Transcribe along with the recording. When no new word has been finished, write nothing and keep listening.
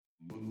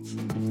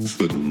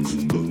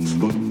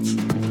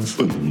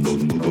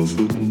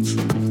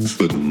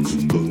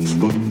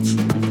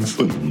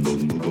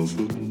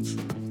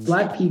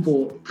Black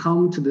people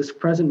come to this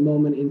present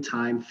moment in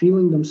time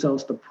feeling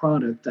themselves the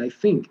product, I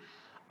think,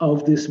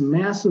 of this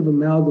massive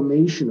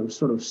amalgamation of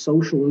sort of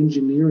social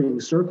engineering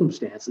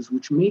circumstances,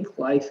 which make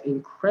life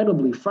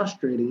incredibly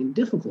frustrating and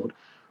difficult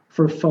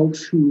for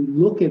folks who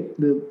look at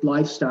the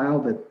lifestyle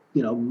that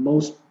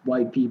most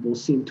white people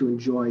seem to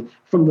enjoy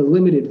from the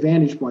limited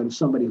vantage point of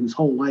somebody whose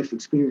whole life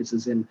experience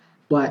is in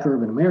Black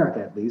urban America,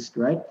 at least,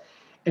 right?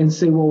 And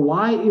say, well,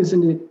 why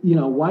isn't it,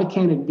 why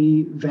can't it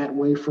be that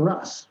way for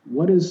us?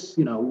 What are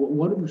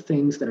the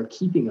things that are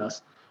keeping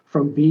us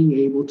from being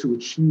able to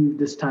achieve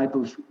this type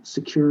of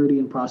security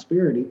and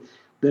prosperity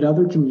that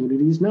other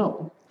communities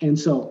know? And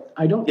so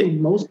I don't think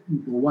most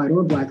people, white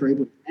or Black, are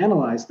able to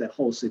analyze that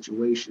whole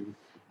situation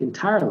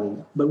entirely.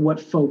 But what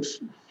folks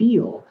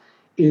feel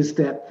is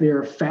that there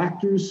are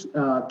factors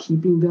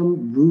keeping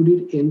them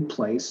rooted in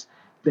place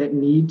that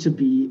need to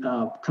be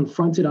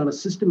confronted on a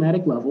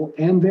systematic level,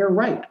 and they're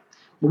right.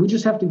 But we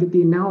just have to get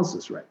the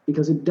analysis right,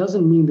 because it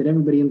doesn't mean that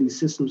everybody in these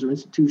systems or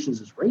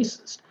institutions is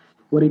racist.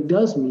 What it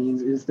does mean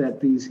is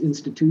that these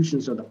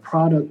institutions are the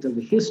product of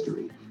a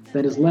history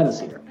that has led us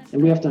here,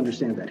 and we have to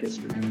understand that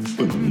history.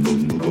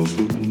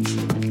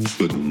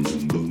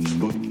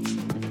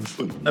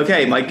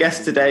 Okay, my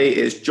guest today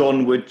is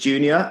John Wood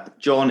Jr.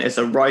 John is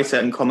a writer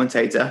and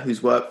commentator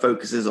whose work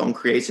focuses on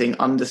creating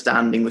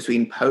understanding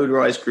between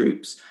polarized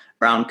groups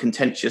around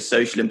contentious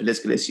social and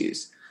political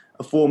issues.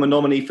 A former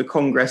nominee for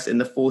Congress in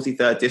the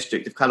 43rd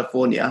District of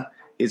California,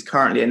 he is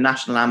currently a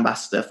national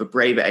ambassador for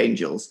Braver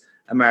Angels,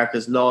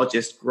 America's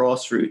largest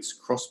grassroots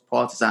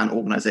cross-partisan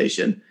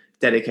organization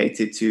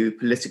dedicated to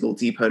political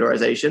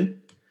depolarization.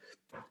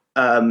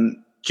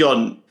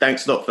 John,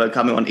 thanks a lot for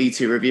coming on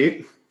E2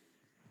 Review.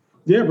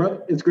 Yeah,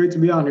 bro, it's great to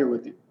be on here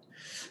with you.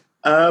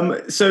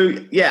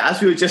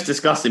 As we were just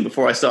discussing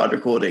before I started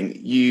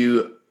recording,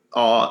 you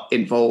are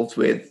involved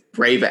with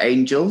Braver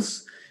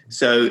Angels.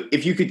 So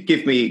if you could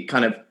give me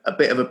kind of a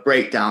bit of a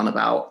breakdown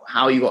about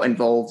how you got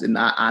involved in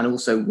that and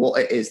also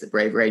what it is that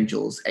Braver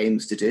Angels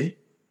aims to do,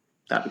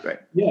 that'd be great.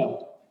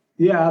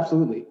 Yeah,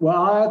 absolutely.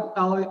 Well,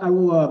 I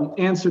will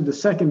answer the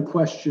second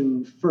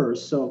question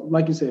first. So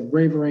like you said,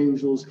 Braver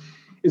Angels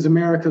is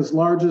America's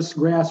largest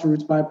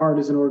grassroots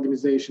bipartisan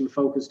organization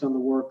focused on the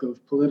work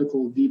of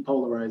political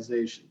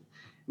depolarization.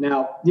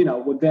 Now,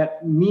 what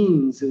that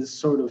means is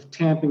sort of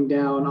tamping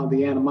down on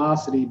the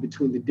animosity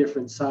between the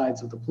different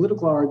sides of the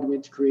political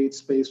argument to create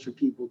space for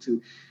people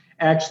to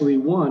actually,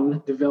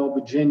 one, develop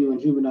a genuine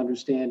human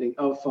understanding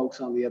of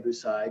folks on the other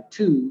side,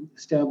 two,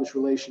 establish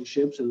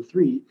relationships, and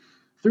three,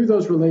 through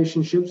those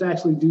relationships,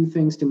 actually do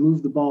things to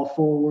move the ball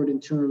forward in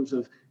terms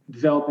of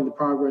developing the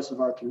progress of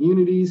our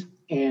communities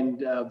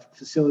and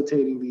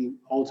facilitating the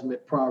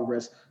ultimate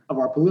progress of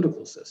our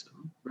political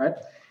system, right?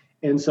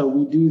 And so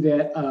we do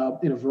that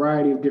in a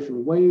variety of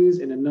different ways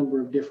in a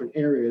number of different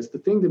areas. The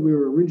thing that we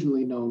were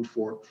originally known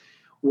for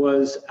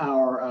was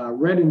our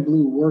Red and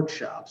Blue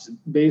workshops.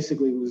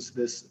 Basically, was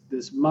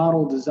this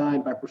model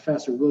designed by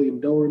Professor William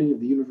Doherty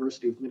of the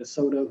University of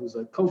Minnesota, who's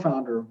a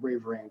co-founder of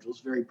Braver Angels,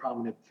 very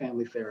prominent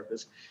family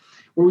therapist,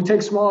 where we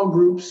take small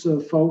groups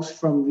of folks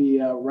from the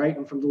right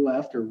and from the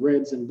left, or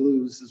Reds and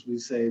Blues, as we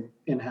say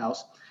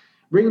in-house,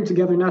 bring them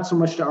together not so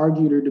much to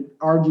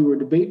argue or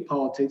debate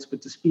politics, but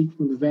to speak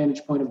from the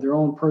vantage point of their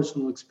own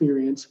personal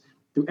experience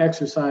through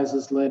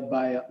exercises led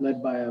by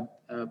a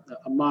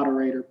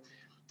moderator,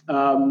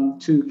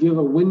 to give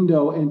a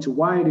window into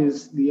why it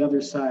is the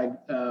other side,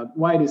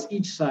 why it is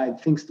each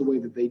side thinks the way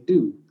that they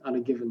do on a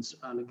given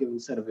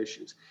set of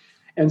issues.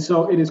 And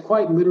so it is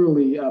quite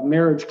literally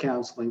marriage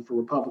counseling for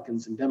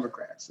Republicans and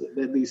Democrats,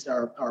 at least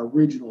our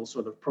original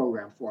sort of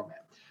program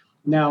format.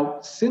 Now,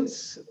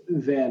 since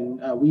then,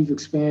 we've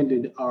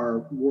expanded our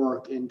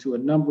work into a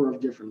number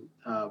of different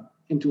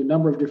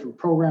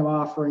program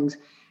offerings,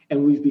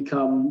 and we've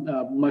become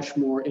much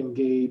more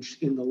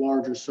engaged in the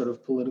larger sort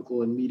of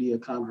political and media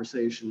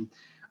conversation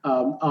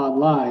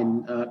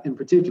online in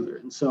particular.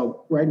 And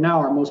so right now,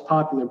 our most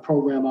popular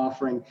program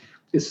offering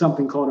is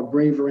something called a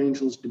Braver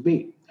Angels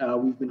debate.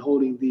 We've been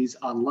holding these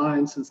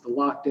online since the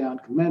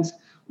lockdown commenced.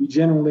 We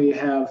generally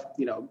have,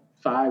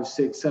 500,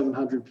 600,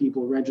 700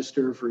 people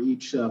register for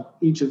each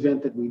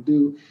event that we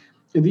do.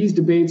 And these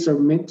debates are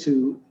meant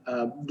to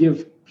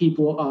give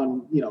people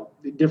on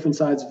different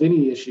sides of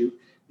any issue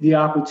the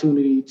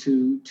opportunity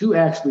to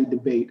actually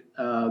debate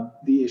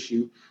the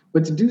issue,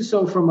 but to do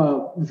so from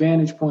a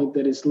vantage point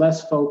that is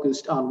less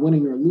focused on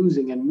winning or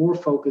losing and more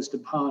focused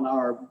upon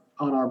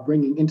our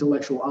bringing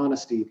intellectual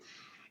honesty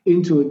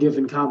into a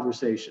given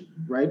conversation,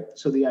 right?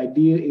 So the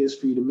idea is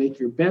for you to make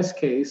your best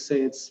case,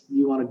 say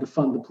you want to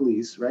defund the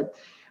police, right?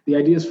 The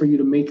idea is for you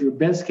to make your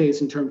best case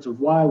in terms of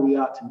why we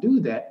ought to do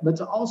that, but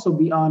to also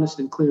be honest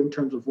and clear in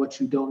terms of what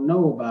you don't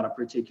know about a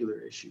particular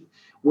issue,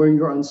 where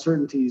your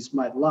uncertainties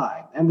might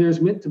lie. And there's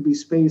meant to be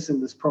space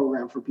in this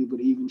program for people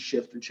to even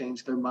shift or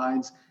change their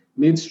minds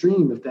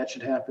midstream if that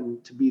should happen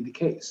to be the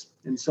case.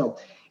 And so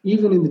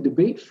even in the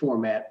debate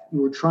format,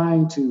 we're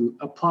trying to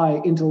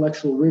apply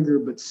intellectual rigor,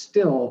 but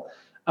still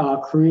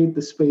create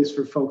the space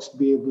for folks to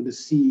be able to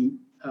see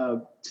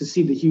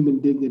the human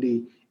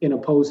dignity in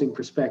opposing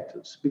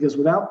perspectives. Because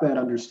without that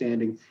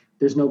understanding,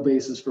 there's no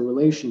basis for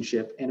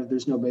relationship. And if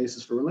there's no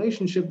basis for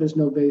relationship, there's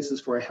no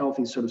basis for a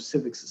healthy sort of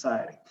civic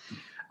society.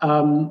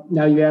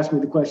 Now you asked me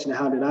the question,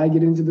 how did I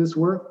get into this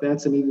work?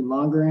 That's an even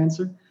longer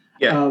answer.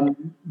 Yeah.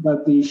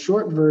 But the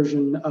short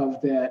version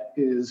of that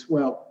is,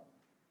 well,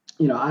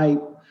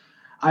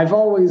 I've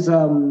always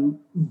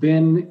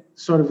been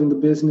sort of in the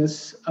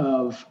business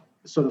of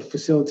sort of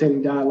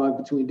facilitating dialogue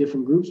between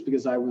different groups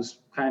because I was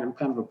kind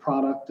of a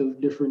product of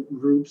different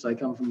groups. I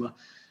come from a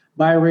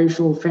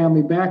biracial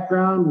family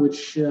background,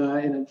 which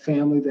in a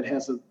family that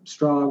has a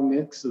strong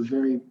mix of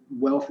very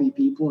wealthy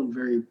people and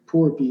very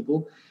poor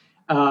people.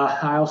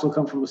 I also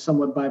come from a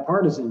somewhat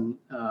bipartisan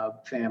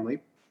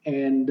family.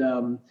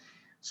 And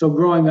so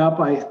growing up,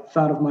 I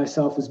thought of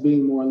myself as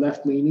being more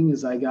left-leaning.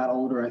 As I got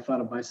older, I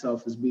thought of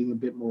myself as being a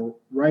bit more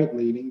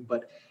right-leaning.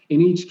 But in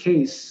each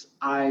case,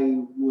 I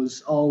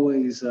was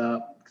always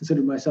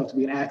considered myself to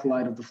be an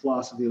acolyte of the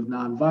philosophy of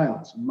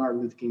nonviolence,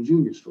 Martin Luther King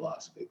Jr.'s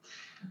philosophy.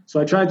 So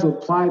I tried to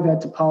apply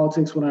that to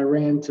politics when I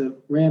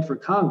ran for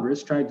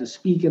Congress, tried to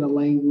speak in a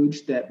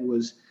language that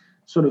was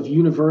sort of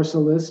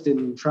universalist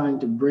in trying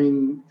to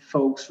bring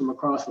folks from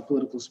across the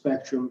political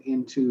spectrum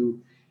into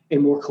a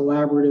more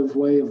collaborative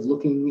way of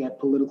looking at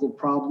political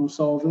problem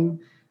solving.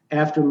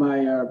 After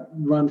my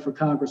run for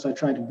Congress, I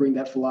tried to bring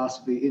that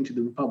philosophy into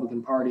the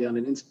Republican Party on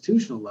an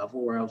institutional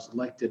level, where I was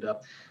elected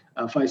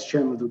vice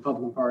chairman of the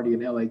Republican Party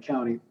in LA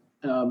County.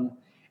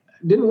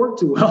 Didn't work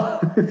too well.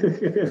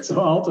 So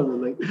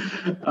ultimately,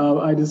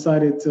 I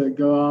decided to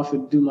go off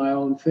and do my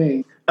own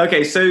thing.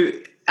 Okay, so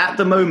at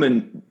the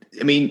moment,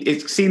 I mean,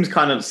 it seems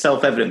kind of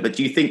self-evident, but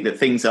do you think that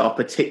things are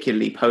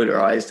particularly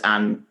polarized?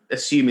 And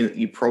assuming that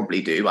you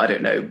probably do, I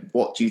don't know,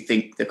 what do you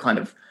think the kind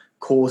of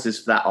causes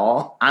for that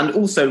are? And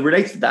also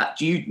related to that,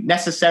 do you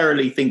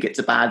necessarily think it's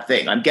a bad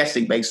thing? I'm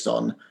guessing based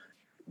on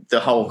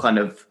the whole kind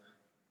of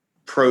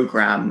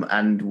program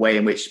and way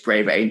in which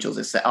Braver Angels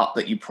is set up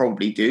that you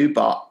probably do,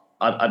 but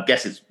I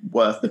guess it's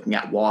worth looking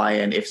at why,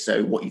 and if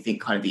so, what you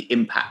think kind of the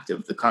impact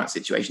of the current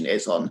situation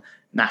is on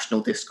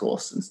national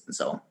discourse and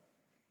so on.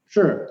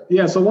 Sure.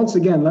 Yeah. So once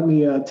again, let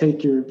me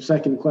take your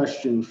second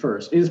question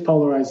first. Is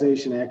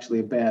polarization actually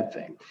a bad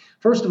thing?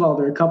 First of all,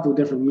 there are a couple of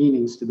different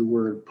meanings to the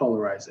word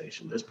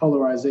polarization. There's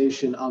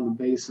polarization on the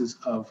basis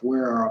of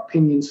where our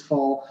opinions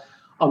fall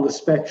on the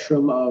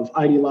spectrum of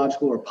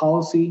ideological or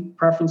policy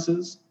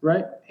preferences,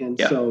 right? And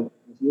so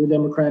if you're a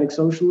democratic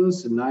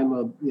socialist and I'm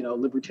a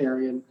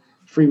libertarian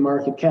free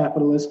market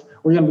capitalist,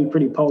 we're going to be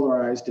pretty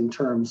polarized in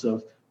terms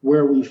of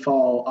where we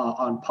fall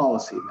on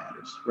policy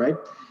matters, right?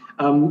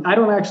 I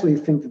don't actually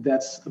think that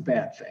that's a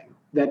bad thing,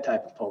 that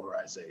type of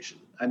polarization.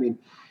 I mean,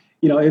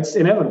 it's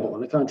inevitable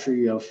in a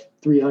country of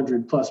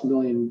 300 plus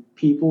million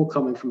people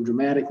coming from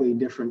dramatically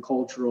different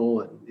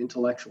cultural and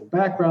intellectual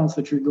backgrounds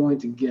that you're going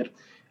to get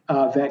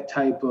that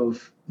type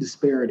of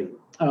disparity.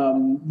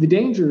 The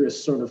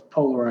dangerous sort of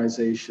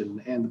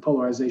polarization, and the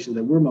polarization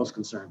that we're most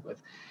concerned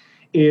with,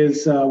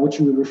 is what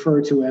you would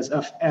refer to as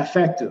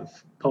affective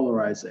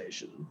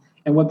polarization.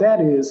 And what that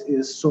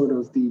is sort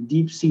of the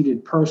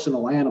deep-seated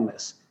personal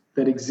animus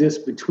that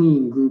exists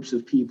between groups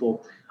of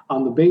people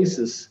on the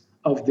basis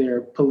of their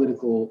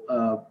political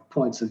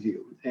points of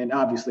view. And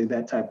obviously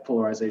that type of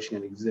polarization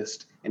can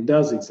exist and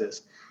does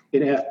exist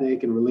in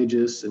ethnic and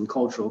religious and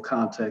cultural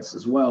contexts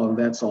as well. And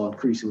that's all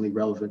increasingly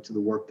relevant to the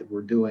work that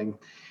we're doing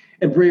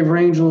at Braver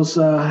Angels,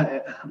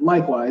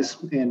 likewise,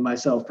 and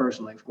myself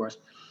personally, of course.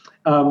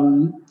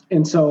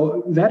 And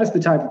so that is the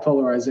type of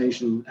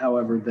polarization,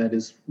 however, that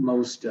is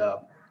most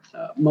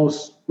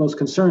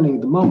concerning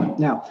at the moment.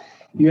 Now,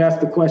 you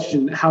asked the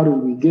question, how did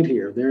we get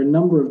here? There are a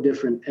number of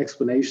different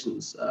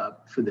explanations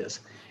for this.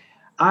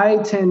 I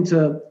tend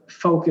to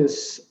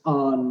focus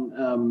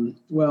on,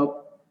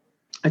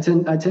 I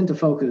tend to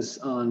focus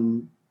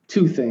on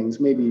two things,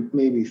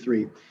 maybe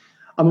three.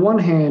 On the one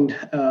hand,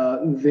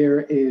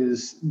 there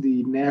is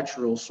the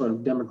natural sort of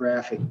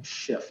demographic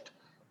shift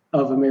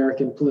of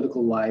American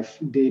political life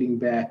dating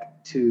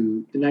back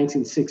to the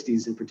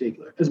 1960s in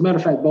particular. As a matter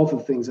of fact, both of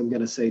the things I'm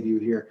going to say to you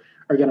here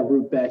are going to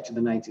root back to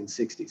the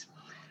 1960s.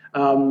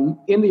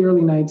 In the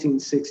early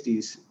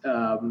 1960s,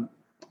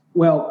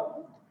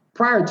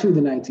 prior to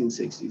the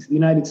 1960s, the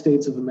United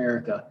States of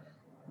America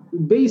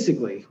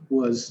basically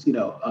was,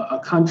 a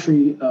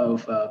country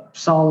of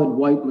solid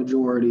white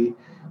majority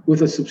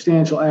with a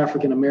substantial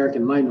African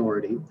American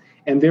minority.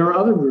 And there are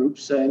other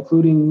groups,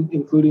 including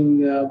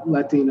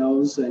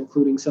Latinos,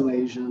 including some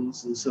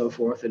Asians and so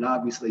forth. And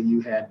obviously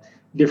you had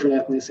different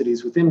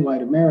ethnicities within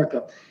white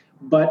America,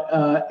 but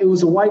it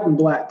was a white and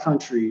black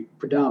country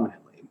predominantly.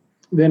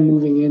 Then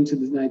moving into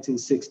the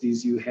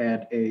 1960s, you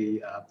had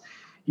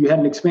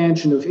an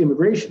expansion of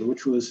immigration,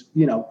 which was,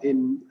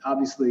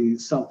 obviously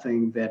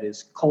something that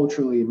is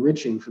culturally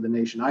enriching for the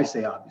nation. I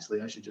say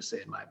obviously, I should just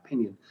say in my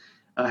opinion.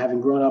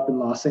 Having grown up in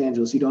Los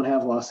Angeles, you don't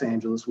have Los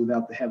Angeles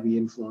without the heavy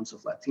influence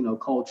of Latino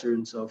culture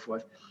and so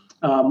forth.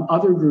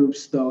 Other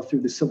groups, though,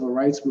 through the civil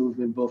rights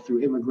movement, both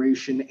through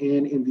immigration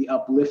and in the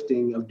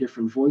uplifting of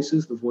different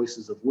voices, the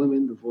voices of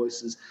women, the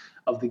voices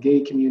of the gay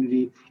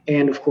community,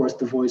 and of course,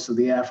 the voice of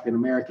the African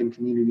American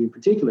community in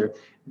particular,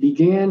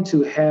 began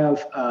to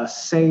have a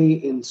say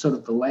in sort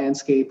of the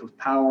landscape of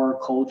power,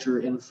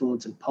 culture,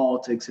 influence, and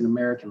politics in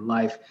American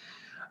life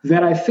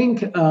that I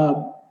think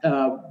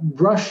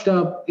brushed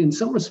up in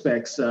some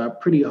respects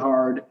pretty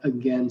hard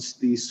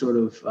against these sort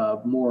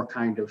of more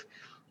kind of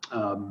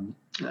the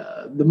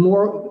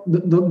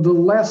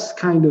less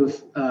kind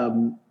of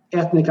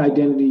ethnic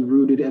identity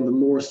rooted and the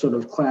more sort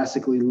of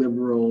classically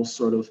liberal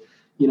sort of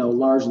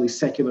largely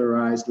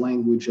secularized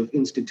language of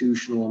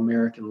institutional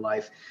American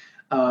life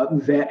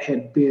that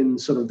had been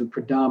sort of the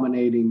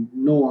predominating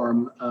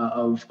norm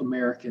of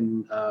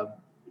American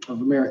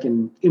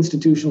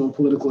institutional and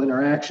political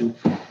interaction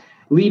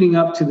leading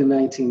up to the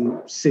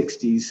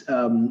 1960s.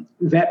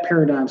 That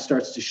paradigm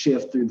starts to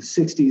shift through the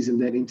 60s and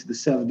then into the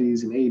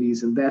 70s and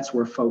 80s. And that's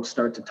where folks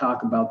start to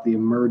talk about the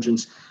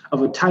emergence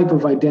of a type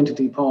of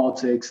identity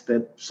politics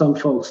that some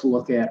folks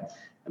look at.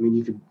 I mean,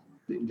 you could,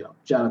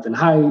 Jonathan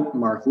Haidt,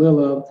 Mark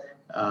Lilla,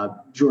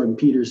 Jordan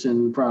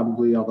Peterson,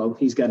 probably, although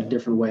he's got a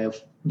different way of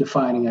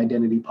defining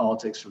identity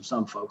politics from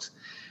some folks.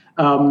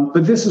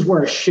 But this is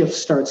where a shift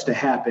starts to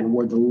happen,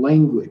 where the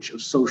language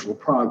of social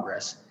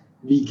progress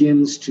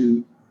begins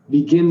to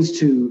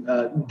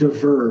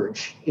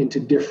diverge into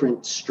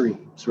different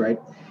streams, right?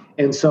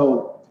 And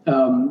so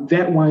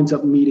that winds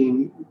up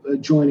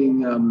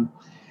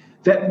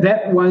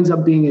that winds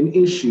up being an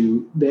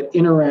issue that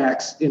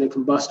interacts in a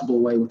combustible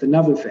way with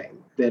another thing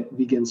that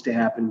begins to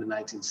happen in the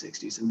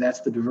 1960s, and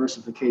that's the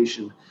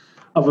diversification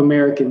of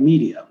American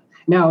media.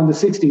 Now, in the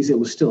 60s, it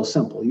was still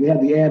simple. You had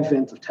the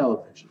advent of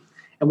television.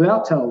 And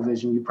without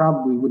television, you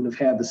probably wouldn't have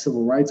had the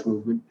civil rights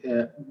movement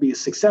be as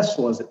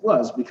successful as it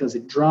was because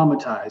it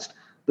dramatized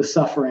the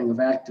suffering of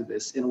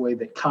activists in a way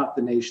that caught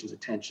the nation's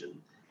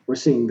attention. We're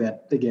seeing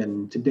that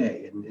again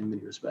today in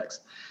many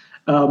respects.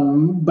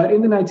 But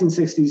in the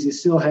 1960s, you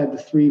still had the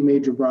three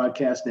major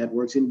broadcast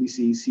networks,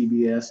 NBC,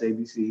 CBS,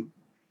 ABC.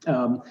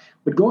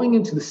 But going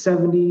into the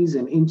 70s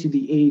and into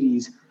the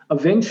 80s,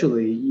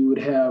 eventually you would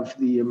have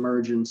the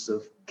emergence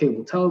of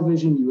cable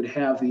television, you would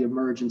have the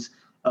emergence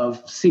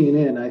of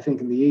CNN, I think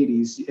in the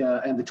 80s,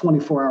 and the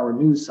 24-hour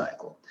news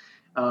cycle.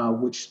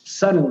 Which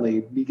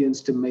suddenly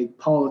begins to make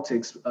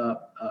politics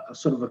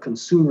sort of a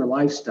consumer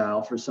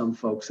lifestyle for some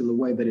folks in the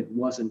way that it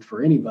wasn't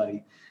for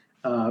anybody,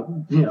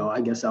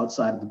 I guess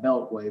outside of the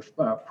Beltway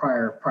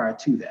prior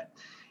to that.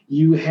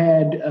 You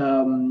had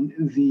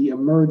the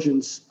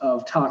emergence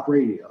of talk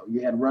radio. You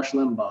had Rush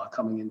Limbaugh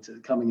coming in,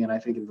 I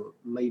think, in the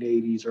late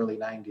 80s, early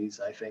 90s,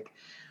 I think.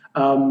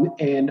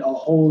 And a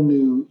whole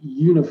new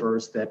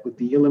universe that with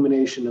the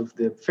elimination of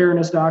the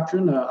fairness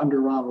doctrine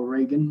under Ronald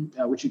Reagan,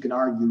 which you can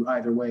argue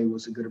either way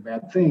was a good or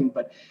bad thing,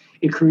 but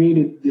it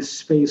created this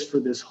space for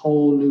this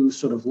whole new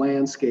sort of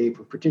landscape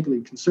of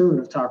particularly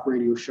conservative talk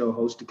radio show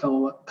hosts to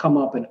come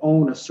up and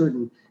own a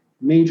certain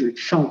major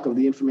chunk of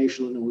the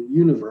informational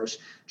universe,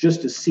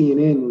 just as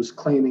CNN was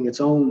claiming its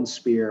own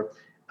sphere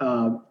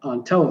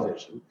on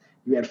television.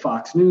 You had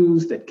Fox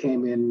News that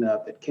came in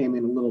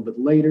a little bit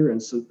later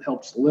and so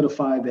helped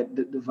solidify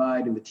that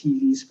divide in the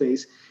TV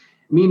space.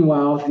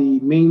 Meanwhile, the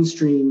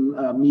mainstream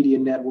media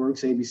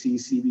networks, ABC,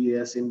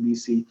 CBS,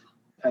 NBC,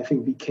 I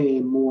think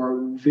became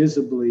more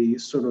visibly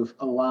sort of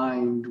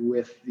aligned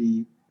with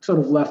the sort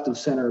of left of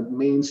center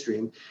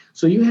mainstream.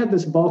 So you had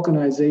this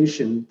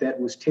balkanization that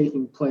was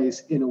taking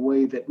place in a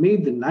way that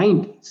made the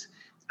 90s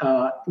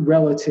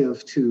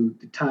relative to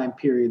the time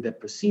period that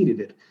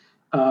preceded it.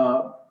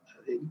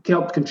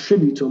 Helped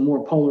contribute to a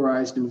more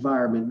polarized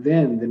environment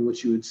than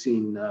what you had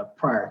seen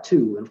prior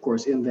to. And of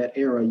course, in that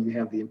era, you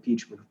have the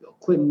impeachment of Bill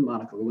Clinton,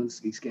 Monica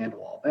Lewinsky scandal,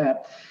 all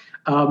that.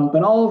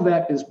 But all of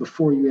that is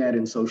before you add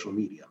in social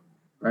media,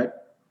 right?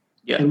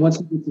 Yeah. And once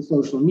you get to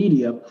social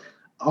media,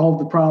 all of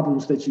the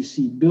problems that you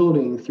see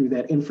building through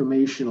that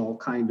informational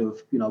kind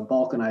of,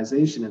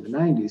 balkanization in the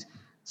 90s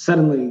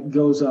suddenly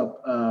goes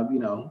up,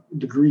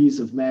 degrees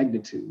of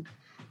magnitude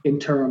in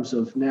terms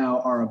of now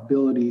our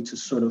ability to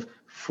sort of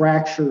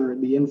fracture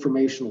the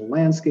informational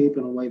landscape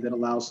in a way that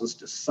allows us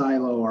to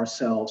silo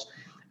ourselves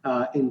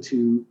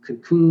into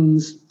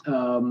cocoons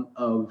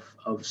of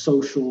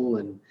social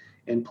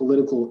and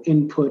political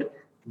input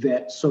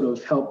that sort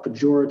of help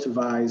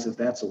pejorativize, if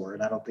that's a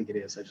word. I don't think it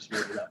is. I just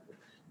made it up.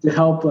 To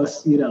help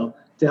us,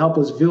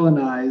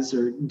 villainize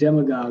or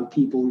demagogue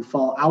people who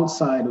fall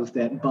outside of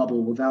that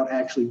bubble without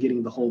actually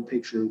getting the whole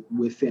picture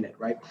within it,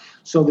 right?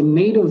 So the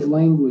native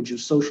language of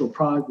social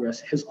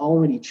progress has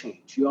already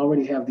changed. You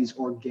already have these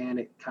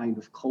organic kind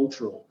of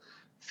cultural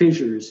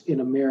fissures in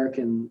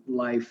American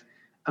life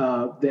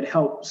that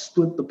help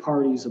split the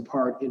parties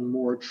apart in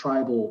more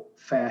tribal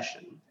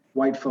fashion.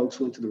 White folks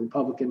went to the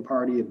Republican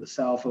Party in the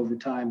South over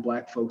time.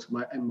 Black folks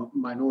and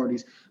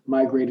minorities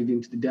migrated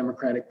into the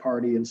Democratic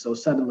Party. And so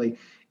suddenly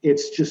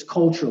it's just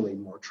culturally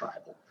more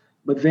tribal.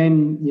 But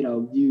then,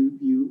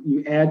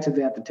 you add to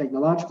that the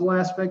technological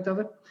aspect of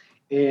it,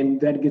 and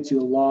that gets you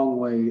a long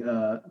way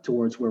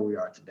towards where we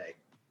are today.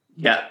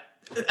 Yeah.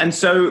 And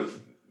so,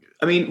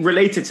 I mean,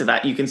 related to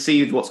that, you can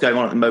see what's going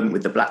on at the moment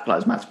with the Black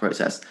Lives Matter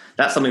protest.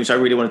 That's something which I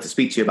really wanted to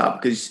speak to you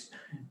about, because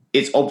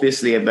it's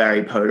obviously a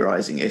very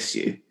polarizing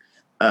issue.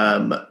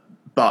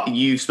 But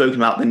you've spoken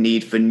about the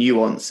need for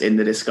nuance in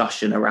the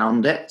discussion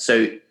around it.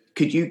 So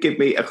could you give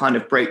me a kind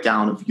of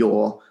breakdown of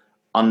your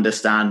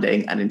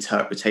understanding and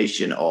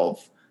interpretation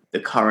of the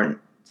current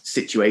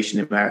situation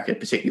in America,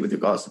 particularly with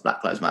regards to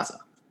Black Lives Matter?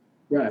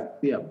 Right.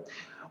 Yeah.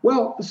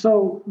 Well,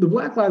 so the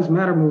Black Lives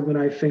Matter movement,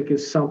 I think,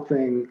 is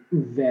something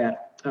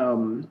that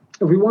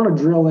if we want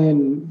to drill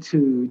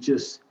into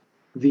just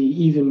the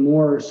even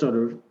more sort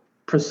of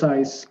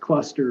precise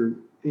cluster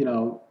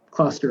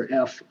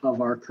F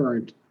of our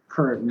current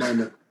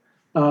moment.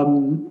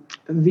 So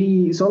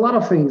a lot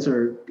of things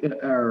are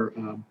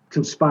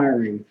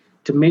conspiring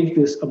to make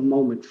this a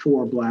moment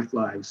for Black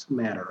Lives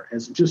Matter,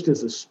 as a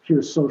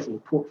pure social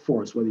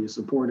force, whether you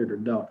support it or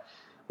don't,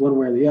 one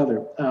way or the other.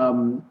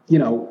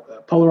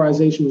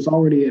 Polarization was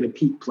already at a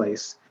peak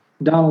place.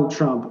 Donald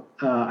Trump,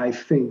 I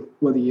think,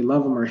 whether you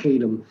love him or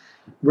hate him,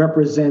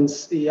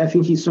 represents, I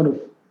think he's sort of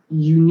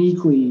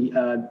uniquely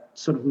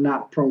sort of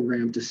not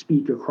programmed to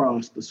speak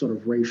across the sort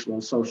of racial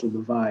and social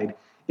divide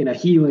in a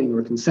healing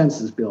or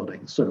consensus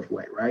building sort of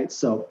way, right?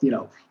 So,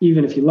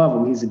 even if you love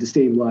him, he's a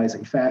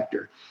destabilizing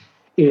factor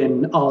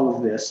in all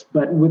of this.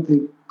 But with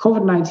the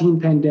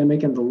COVID-19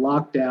 pandemic and the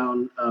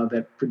lockdown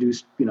that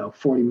produced,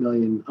 40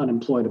 million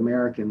unemployed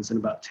Americans in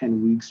about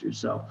 10 weeks or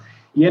so,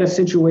 you had a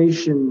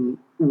situation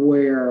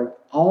where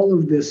all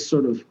of this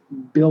sort of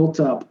built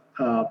up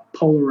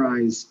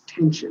polarized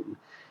tension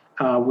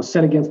was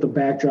set against the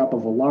backdrop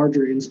of a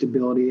larger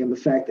instability and the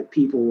fact that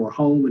people were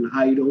home and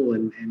idle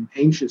and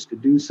anxious to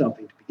do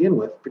something to begin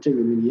with,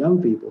 particularly many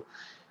young people,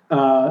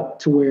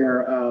 to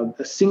where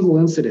a single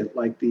incident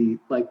like the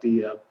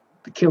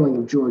killing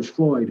of George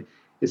Floyd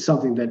is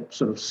something that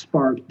sort of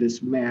sparked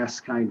this mass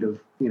kind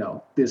of,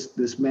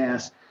 this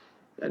mass,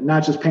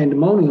 not just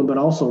pandemonium, but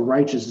also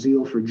righteous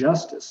zeal for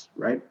justice,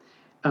 right?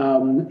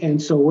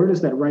 And so where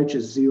does that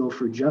righteous zeal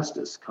for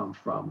justice come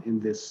from in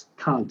this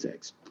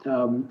context?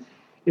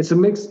 It's a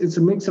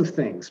mix of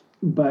things,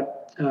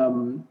 but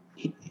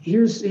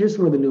here's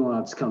where the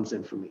nuance comes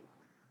in for me.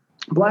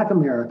 Black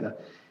America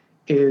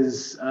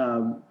is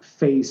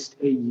faced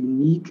a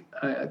unique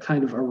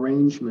kind of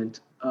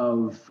arrangement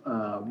of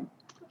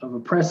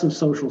oppressive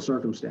social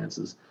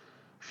circumstances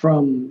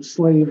from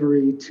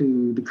slavery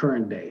to the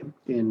current day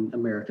in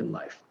American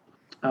life.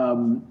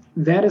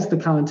 That is the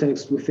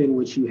context within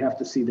which you have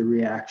to see the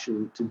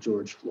reaction to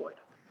George Floyd.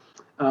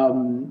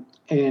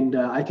 And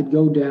I could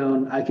go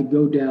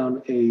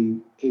down a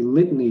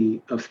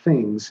litany of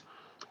things,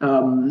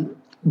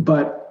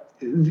 but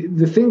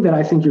the thing that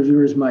I think your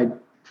viewers might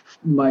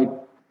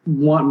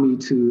want me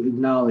to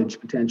acknowledge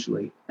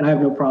potentially, and I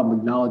have no problem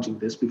acknowledging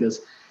this because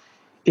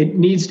it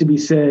needs to be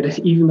said,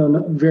 even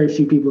though very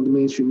few people in the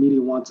mainstream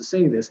media want to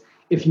say this.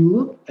 If you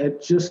look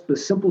at just the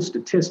simple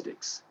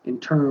statistics in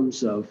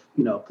terms of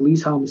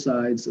police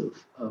homicides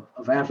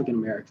of African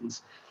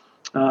Americans,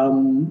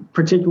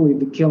 particularly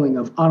the killing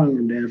of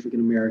unarmed African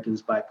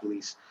Americans by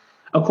police,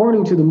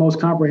 according to the most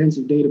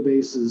comprehensive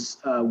databases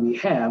we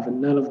have, and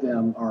none of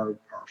them are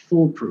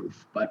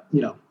foolproof, but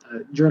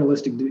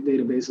journalistic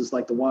databases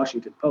like the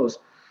Washington Post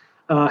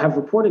have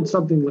reported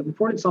something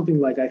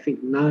like, I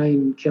think,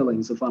 9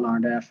 killings of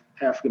unarmed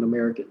African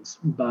Americans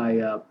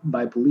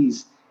by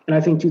police, and I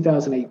think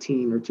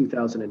 2018 or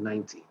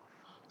 2019.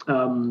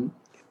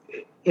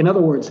 In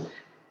other words,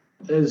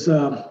 as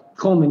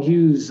Coleman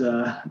Hughes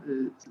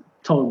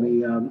told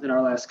me in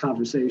our last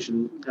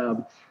conversation,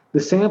 the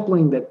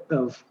sampling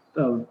of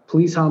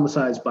police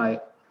homicides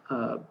by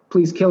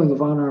police killing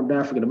of unarmed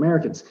African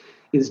Americans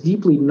is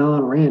deeply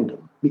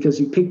non-random, because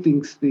you pick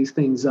these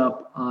things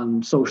up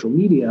on social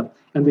media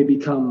and they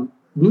become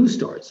news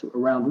stories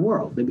around the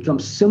world. They become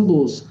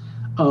symbols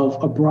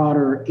of a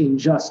broader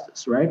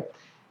injustice, right?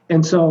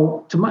 And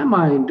so, to my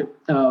mind,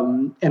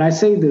 and I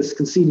say this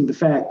conceding the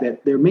fact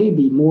that there may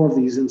be more of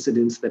these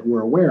incidents that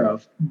we're aware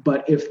of,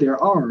 but if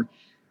there are,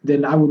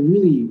 then I would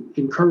really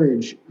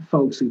encourage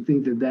folks who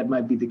think that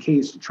might be the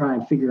case to try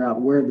and figure out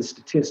where the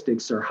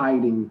statistics are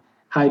hiding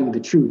the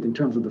truth in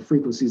terms of the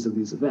frequencies of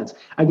these events.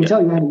 I can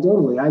tell you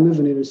anecdotally, I live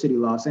in inner city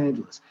Los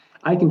Angeles.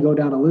 I can go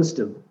down a list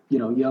of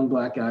young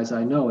Black guys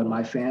I know in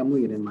my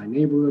family and in my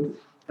neighborhood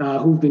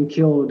who've been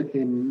killed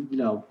in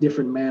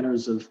different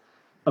manners of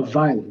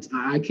violence.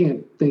 I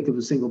can't think of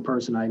a single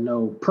person I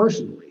know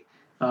personally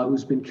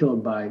who's been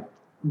killed by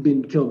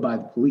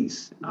the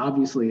police.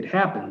 Obviously, it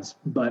happens,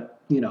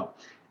 but the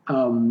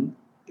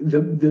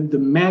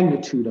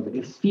magnitude of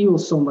it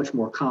feels so much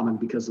more common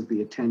because of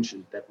the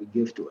attention that we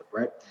give to it,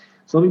 right?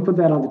 So let me put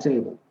that on the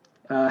table.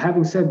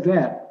 Having said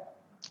that,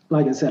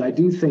 like I said, I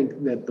do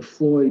think that the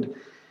Floyd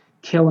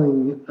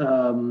killing,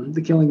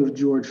 the killing of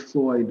George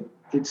Floyd,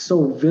 it's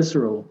so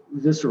visceral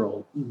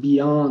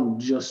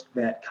beyond just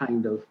that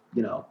kind of,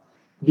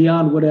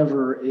 beyond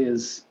whatever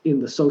is in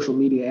the social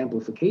media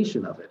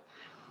amplification of it,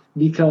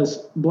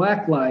 because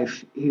Black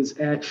life is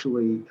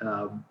actually,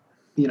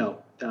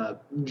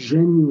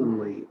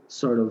 genuinely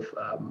sort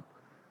of,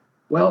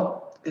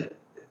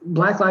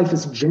 Black life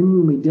is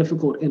genuinely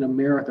difficult in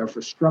America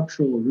for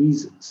structural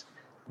reasons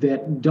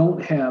that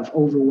don't have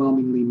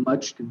overwhelmingly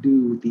much to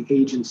do with the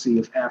agency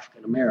of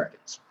African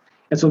Americans.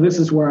 And so this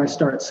is where I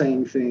start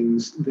saying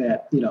things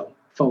that,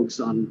 folks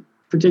on,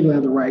 particularly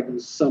on the right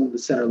and some of the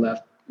center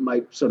left,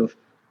 might sort of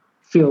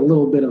feel a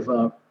little bit of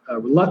a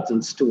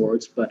reluctance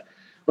towards, but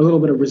a little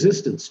bit of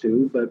resistance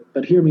to,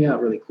 but hear me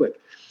out really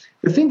quick.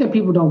 The thing that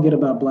people don't get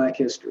about Black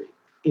history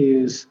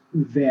is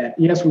that,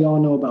 yes, we all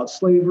know about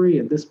slavery.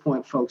 At this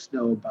point, folks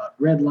know about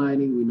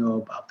redlining. We know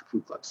about the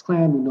Ku Klux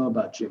Klan. We know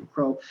about Jim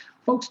Crow.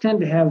 Folks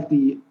tend to have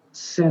the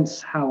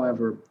sense,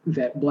 however,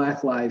 that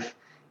Black life,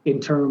 in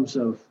terms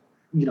of,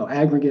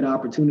 aggregate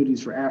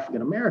opportunities for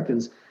African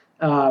Americans,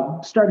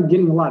 started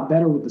getting a lot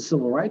better with the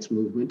civil rights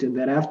movement, and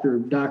that after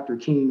Dr.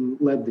 King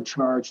led the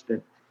charge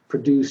that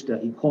produced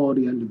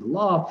equality under the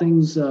law,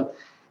 things, it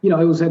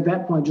was at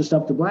that point just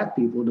up to Black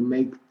people to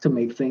make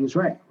things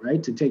right,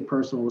 to take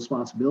personal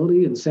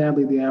responsibility. And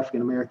sadly, the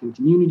African American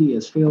community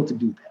has failed to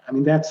do that. I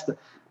mean, that's the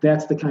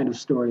kind of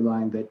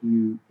storyline that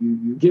you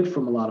get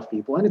from a lot of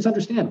people, and it's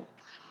understandable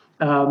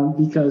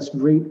because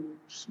great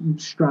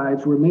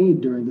strides were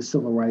made during the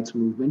civil rights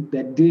movement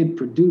that did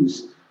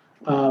produce,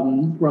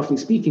 roughly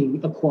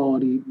speaking,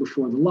 equality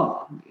before the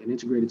law. In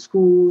integrated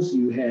schools,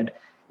 you had,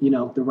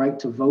 the right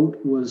to vote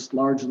was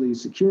largely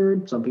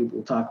secured. Some people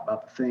will talk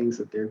about the things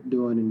that they're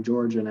doing in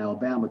Georgia and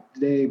Alabama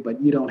today,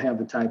 but you don't have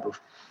the type of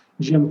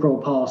Jim Crow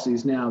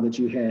policies now that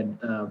you had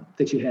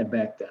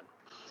back then.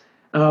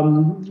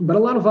 But a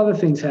lot of other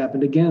things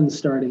happened, again,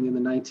 starting in the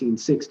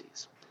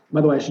 1960s. By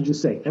the way, I should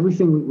just say,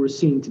 everything we're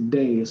seeing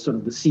today is sort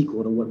of the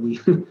sequel to what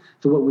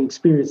we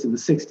experienced in the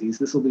 60s.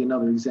 This will be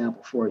another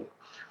example for you.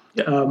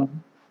 Yeah.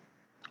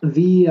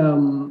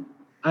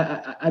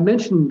 I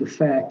mentioned the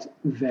fact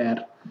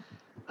that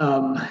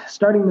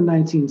starting in the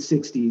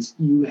 1960s,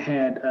 you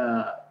had,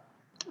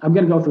 I'm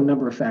going to go through a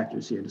number of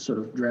factors here to sort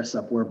of dress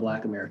up where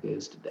Black America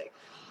is today.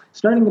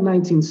 Starting in the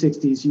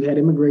 1960s, you had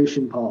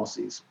immigration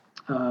policies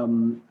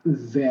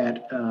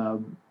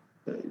that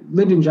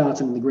Lyndon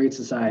Johnson in the Great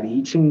Society,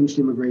 he changed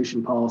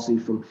immigration policy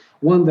from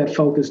one that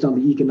focused on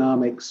the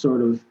economic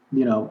sort of,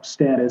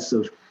 status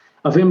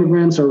of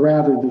immigrants, or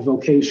rather the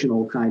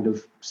vocational kind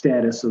of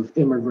status of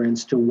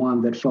immigrants, to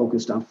one that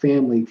focused on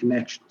family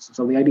connections.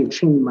 So the idea of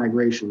chain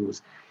migration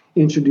was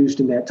introduced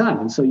in that time.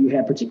 And so you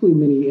had particularly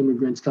many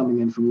immigrants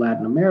coming in from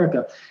Latin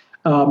America,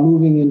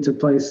 moving into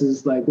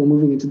places like,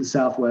 moving into the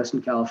Southwest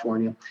and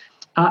California.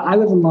 I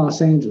live in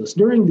Los Angeles.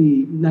 During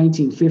the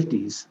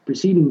 1950s,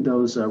 preceding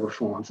those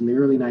reforms in the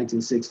early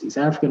 1960s,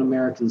 African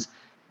Americans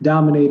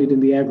dominated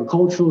in the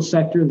agricultural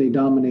sector, they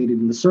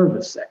dominated in the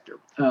service sector.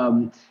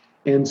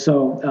 And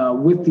so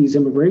with these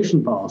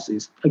immigration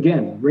policies,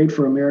 again, great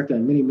for America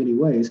in many, many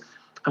ways,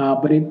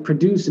 but it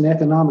produced an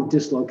economic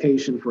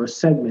dislocation for a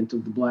segment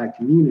of the Black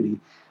community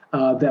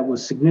that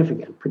was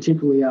significant,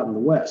 particularly out in the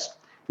West.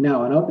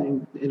 Now,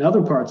 in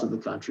other parts of the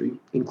country,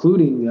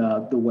 including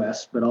the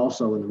West, but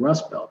also in the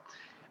Rust Belt,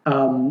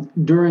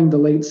 during the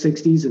late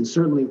 60s and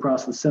certainly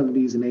across the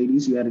 70s and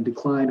 80s, you had a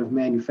decline of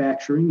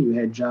manufacturing. You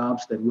had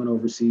jobs that went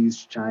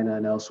overseas, China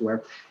and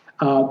elsewhere,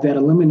 that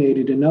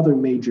eliminated another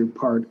major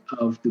part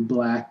of the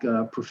Black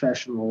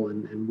professional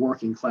and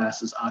working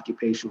classes'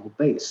 occupational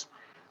base.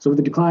 So with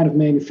the decline of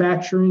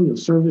manufacturing, of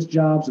service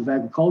jobs, of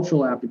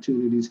agricultural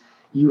opportunities,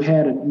 you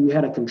had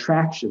a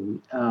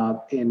contraction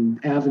in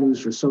avenues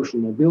for social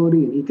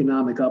mobility and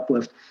economic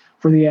uplift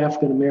for the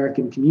African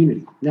American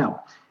community.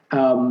 Now,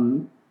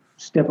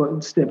 step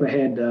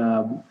ahead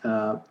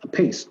a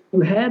pace.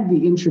 You had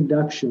the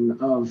introduction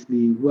of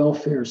the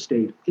welfare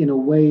state in a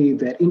way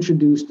that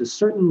introduced a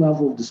certain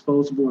level of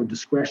disposable or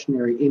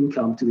discretionary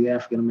income to the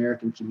African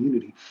American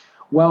community,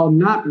 while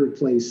not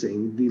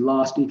replacing the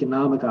lost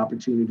economic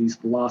opportunities,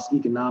 the lost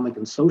economic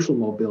and social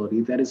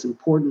mobility that is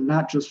important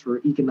not just for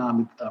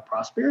economic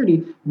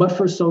prosperity, but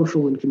for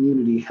social and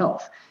community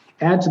health.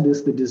 Add to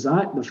this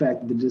the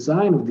fact that the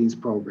design of these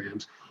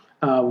programs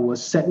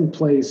was set in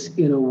place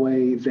in a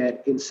way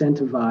that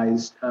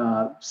incentivized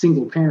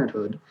single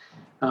parenthood,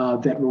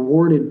 that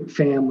rewarded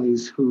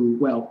families who,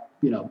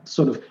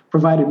 sort of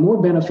provided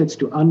more benefits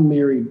to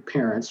unmarried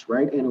parents,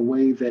 right, in a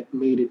way that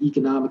made it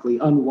economically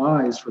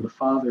unwise for the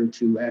father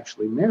to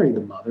actually marry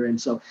the mother. And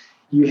so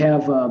you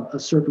have a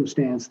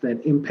circumstance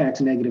that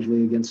impacts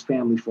negatively against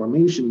family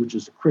formation, which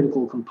is a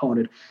critical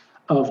component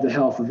of the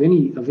health of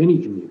any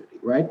community,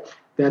 right?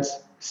 That's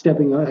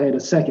stepping ahead a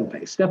second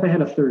pace, step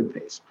ahead a third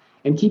pace.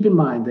 And keep in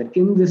mind that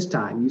in this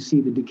time, you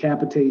see the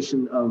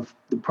decapitation of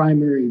the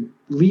primary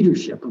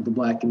leadership of the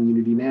Black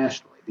community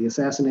nationally, the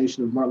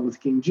assassination of Martin Luther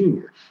King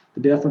Jr., the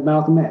death of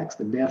Malcolm X,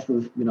 the death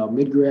of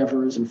Medgar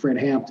Evers and Fred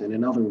Hampton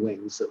and other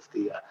wings of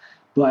the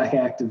Black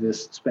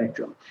activist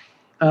spectrum.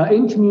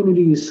 In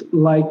communities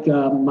like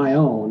my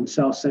own,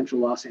 South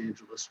Central Los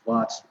Angeles,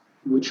 Watts,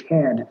 which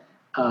had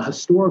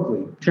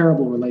historically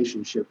terrible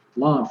relationship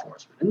with law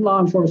enforcement, and law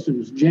enforcement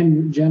was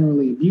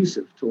generally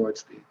abusive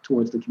towards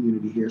the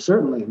community here,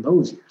 certainly in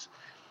those years.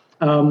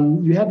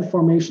 You had the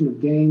formation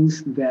of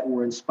gangs that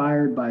were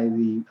inspired by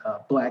the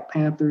Black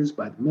Panthers,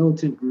 by the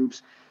militant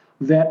groups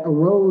that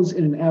arose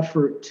in an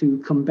effort to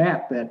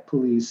combat that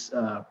police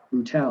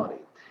brutality.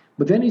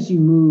 But then as you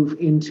move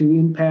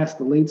in past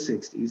the late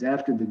 60s,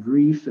 after the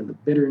grief and the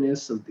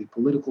bitterness of the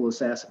political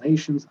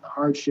assassinations, and the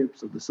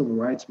hardships of the civil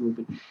rights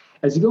movement,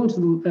 as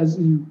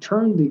you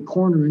turn the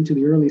corner into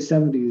the early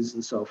 70s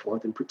and so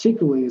forth, and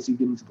particularly as you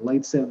get into the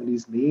late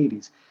 70s and the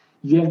 80s,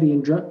 you have the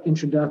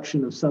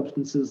introduction of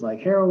substances like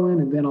heroin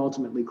and then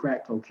ultimately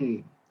crack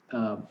cocaine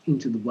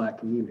into the Black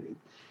community.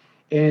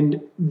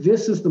 And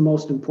this is the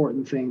most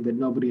important thing that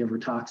nobody ever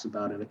talks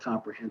about in a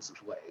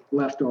comprehensive way,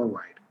 left or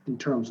right, in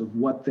terms of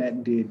what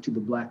that did to the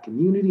Black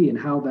community and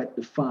how that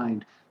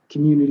defined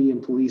community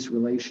and police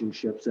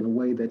relationships in a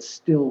way that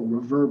still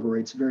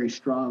reverberates very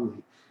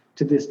strongly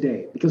to this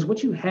day. Because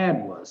what you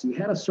had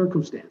a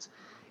circumstance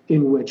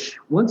in which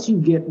once you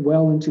get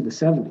well into the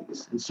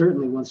 70s, and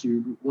certainly once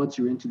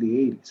you're into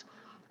the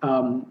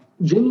 80s,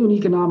 genuine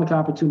economic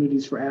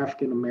opportunities for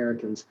African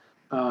Americans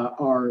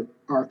are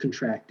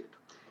contracted.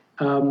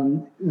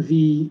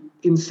 The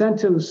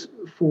incentives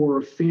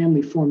for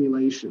family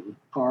formulation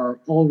are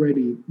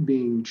already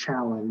being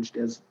challenged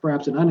as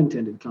perhaps an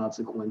unintended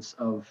consequence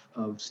of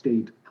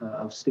state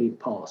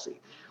policy.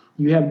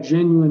 You have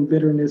genuine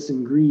bitterness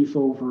and grief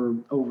over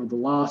the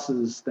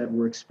losses that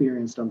were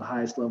experienced on the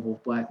highest level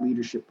of Black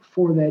leadership.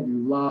 Before that, you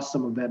lost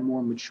some of that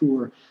more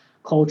mature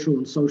cultural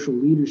and social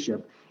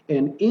leadership.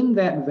 And in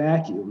that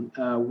vacuum,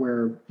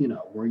 where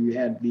you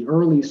had the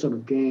early sort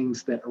of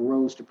gangs that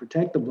arose to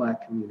protect the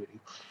Black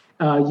community,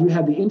 you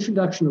had the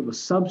introduction of a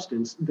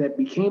substance that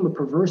became a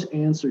perverse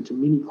answer to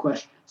many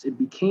questions. It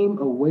became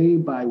a way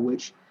by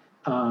which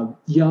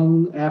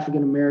young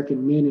African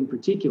American men in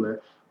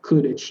particular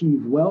could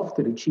achieve wealth,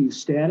 could achieve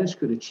status,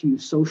 could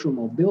achieve social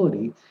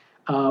mobility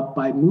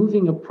by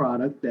moving a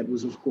product that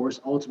was, of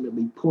course,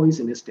 ultimately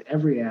poisonous to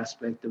every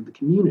aspect of the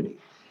community.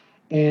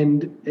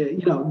 And,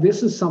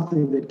 this is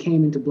something that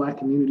came into Black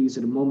communities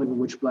at a moment in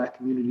which Black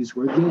communities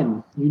were,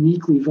 again,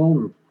 uniquely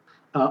vulnerable,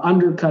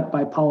 undercut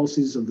by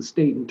policies of the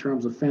state in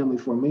terms of family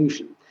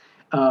formation,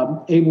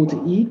 able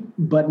to eat,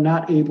 but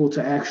not able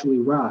to actually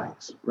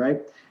rise,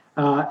 right?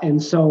 And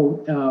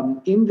so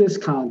in this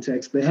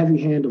context, the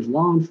heavy hand of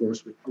law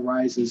enforcement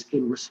arises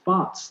in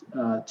response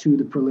to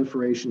the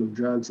proliferation of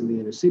drugs in the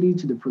inner city,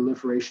 to the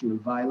proliferation of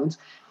violence.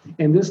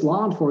 And this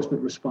law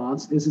enforcement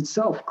response is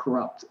itself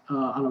corrupt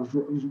on a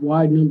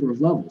wide number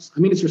of levels. I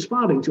mean, it's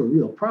responding to a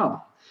real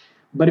problem.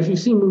 But if you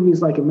see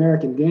movies like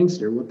American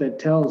Gangster, what that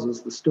tells us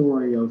the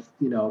story of,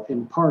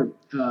 in part,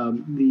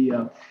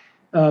 the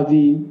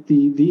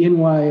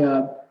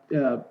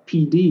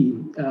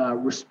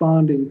NYPD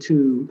responding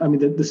to,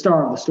 the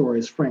star of the story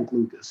is Frank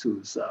Lucas,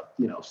 who's,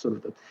 sort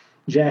of the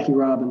Jackie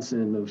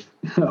Robinson of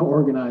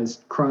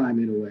organized crime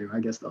in a way. I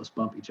guess that was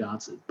Bumpy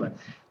Johnson, but,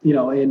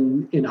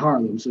 in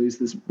Harlem. So he's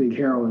this big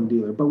heroin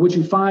dealer. But what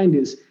you find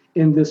is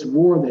in this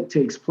war that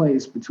takes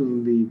place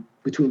between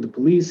the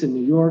police in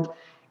New York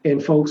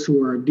and folks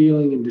who are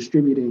dealing and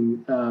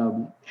distributing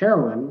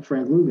heroin,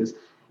 Frank Lucas,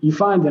 you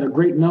find that a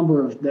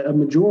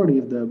majority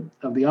of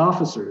the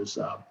officers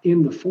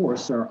in the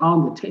force are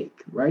on the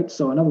take, right?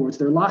 So in other words,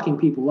 they're locking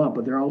people up,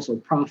 but they're also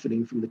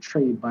profiting from the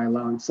trade by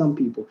allowing some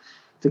people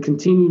to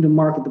continue to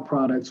market the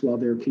products while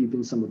they're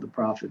keeping some of the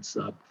profits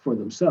for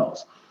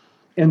themselves.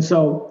 And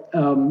so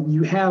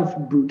you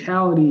have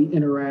brutality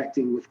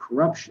interacting with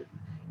corruption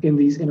in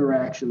these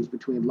interactions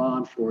between law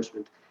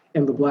enforcement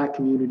and the Black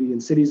community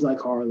in cities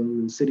like Harlem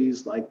and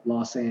cities like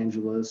Los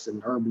Angeles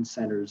and urban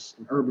centers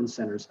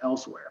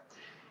elsewhere.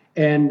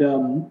 And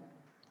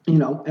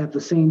at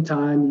the same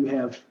time,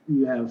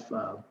 you have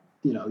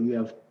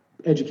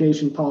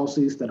education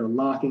policies that are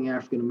locking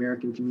African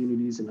American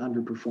communities in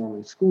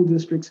underperforming school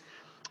districts.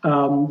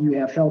 You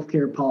have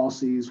healthcare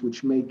policies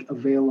which make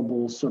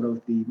available sort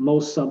of the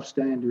most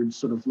substandard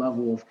sort of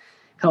level of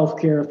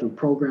healthcare through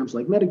programs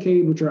like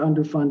Medicaid, which are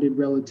underfunded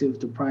relative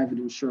to private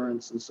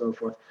insurance and so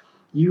forth.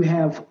 You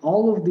have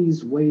all of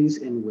these ways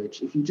in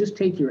which, if you just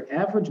take your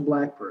average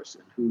Black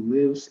person who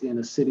lives in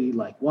a city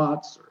like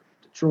Watts or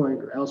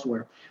Detroit or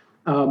elsewhere,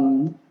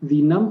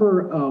 the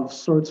number of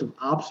sorts of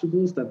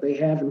obstacles that they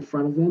have in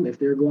front of them if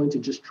they're going to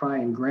just try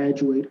and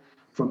graduate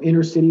from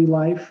inner city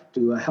life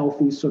to a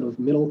healthy sort of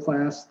middle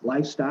class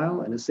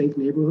lifestyle in a safe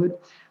neighborhood,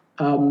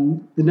 the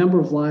number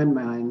of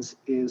landmines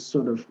is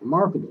sort of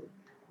remarkable.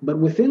 But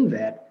within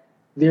that,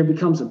 there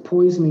becomes a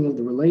poisoning of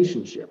the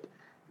relationship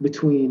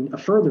a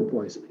further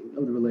poisoning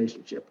of the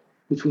relationship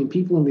between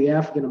people in the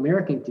African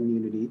American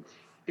community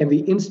and the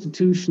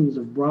institutions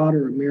of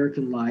broader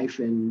American life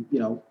and,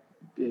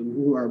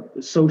 who are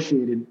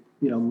associated,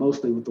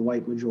 mostly with the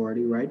white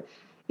majority, right,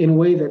 in a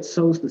way that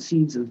sows the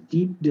seeds of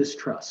deep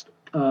distrust.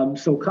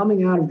 So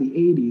coming out of the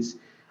 80s,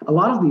 a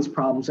lot of these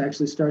problems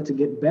actually start to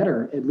get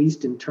better, at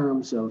least in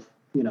terms of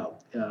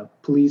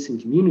police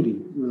and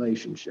community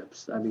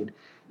relationships. I mean,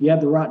 you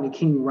had the Rodney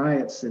King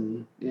riots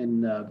in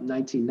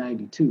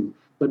 1992,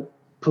 but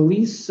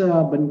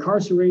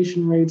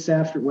incarceration rates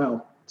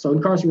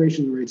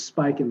incarceration rates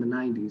spike in the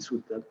 90s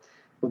with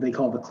what they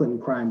call the Clinton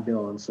crime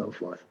bill and so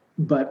forth.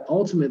 But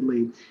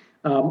ultimately,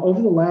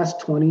 over the last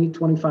 20,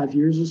 25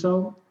 years or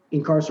so,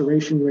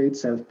 incarceration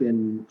rates have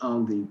been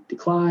on the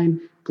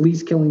decline.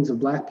 Police killings of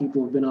Black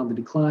people have been on the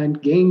decline.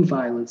 Gang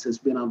violence has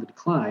been on the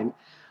decline.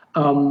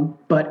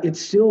 But it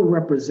still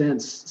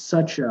represents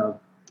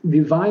the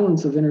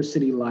violence of inner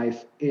city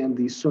life and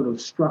the sort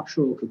of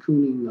structural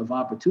cocooning of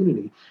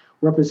opportunity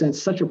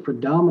represents such a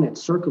predominant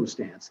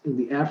circumstance in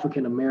the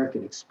African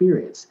American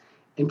experience.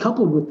 And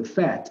coupled with the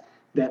fact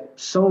that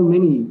so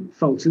many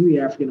folks in the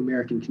African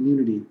American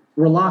community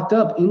were locked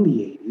up in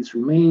the 80s,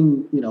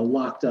 remain,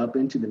 locked up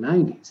into the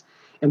 90s.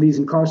 And these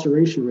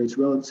incarceration rates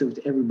relative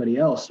to everybody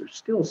else are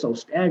still so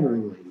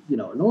staggeringly,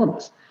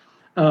 enormous.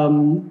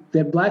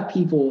 That Black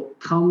people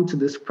come to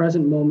this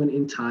present moment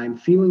in time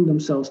feeling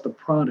themselves the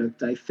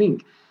product, I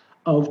think,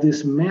 of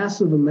this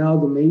massive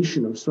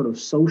amalgamation of sort of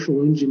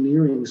social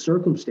engineering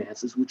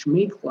circumstances, which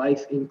make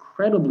life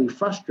incredibly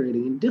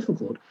frustrating and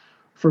difficult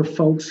for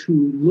folks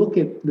who look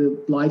at the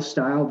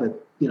lifestyle that,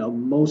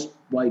 most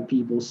white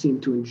people seem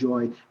to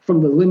enjoy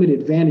from the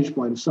limited vantage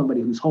point of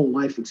somebody whose whole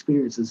life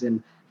experience is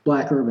in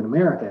Black urban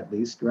America, at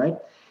least, right?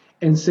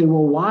 And say,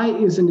 well, why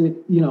isn't it,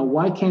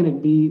 why can't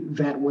it be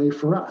that way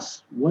for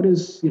us? What are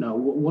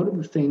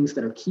the things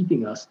that are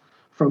keeping us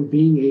from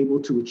being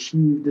able to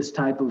achieve this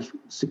type of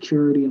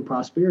security and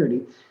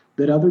prosperity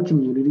that other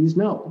communities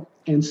know?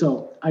 And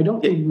so I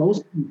don't think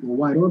most people,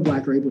 white or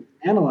Black, are able to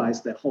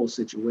analyze that whole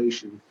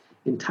situation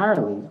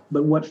entirely.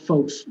 But what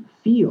folks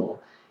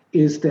feel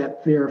is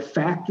that there are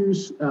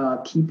factors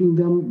keeping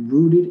them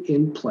rooted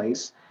in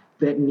place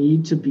that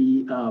need to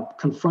be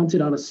confronted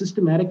on a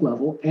systematic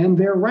level, and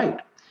they're right.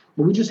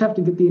 But we just have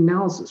to get the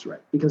analysis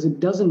right, because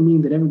it doesn't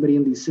mean that everybody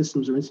in these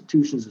systems or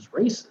institutions is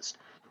racist.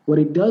 What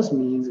it does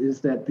mean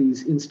is that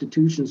these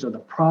institutions are the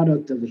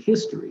product of a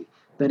history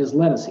that has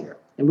led us here,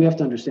 and we have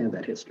to understand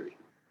that history.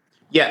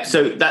 Yeah,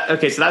 so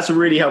that's a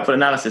really helpful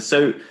analysis.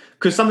 So,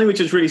 because something which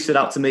has really stood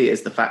out to me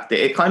is the fact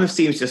that it kind of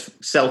seems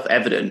just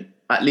self-evident,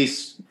 at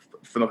least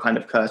from a kind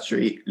of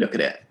cursory look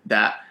at it,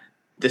 that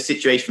the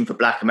situation for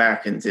Black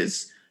Americans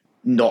is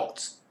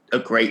not a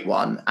great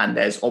one, and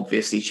there's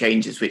obviously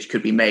changes which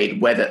could be made.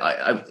 Whether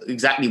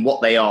exactly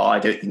what they are, I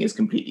don't think is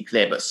completely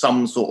clear, but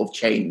some sort of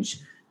change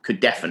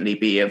could definitely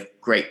be of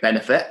great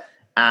benefit.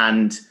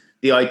 And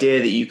the idea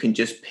that you can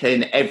just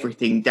pin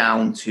everything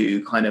down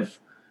to kind of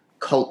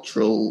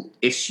cultural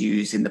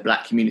issues in the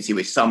Black community,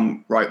 which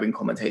some right-wing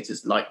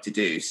commentators like to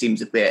do,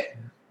 seems a bit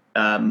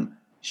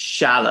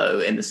shallow,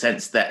 in the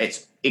sense that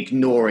it's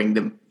ignoring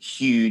the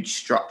huge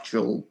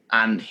structural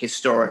and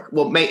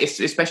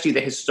especially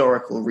the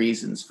historical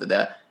reasons for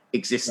the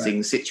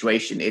existing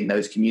situation in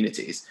those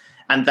communities.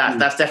 And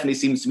that's definitely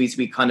seems to me to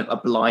be kind of a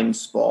blind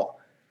spot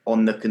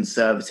on the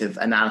conservative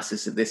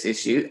analysis of this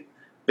issue,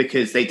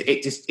 because it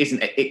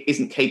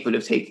isn't capable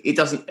of it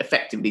doesn't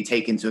effectively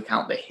take into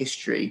account the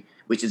history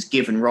which has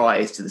given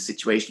rise to the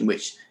situation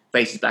which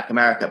faces Black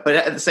America. But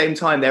at the same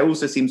time, there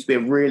also seems to be a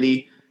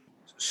really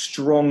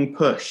strong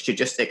push to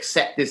just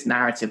accept this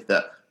narrative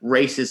that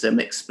racism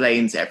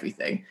explains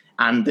everything.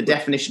 And the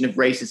definition of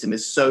racism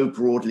is so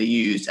broadly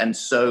used and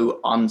so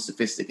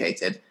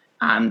unsophisticated,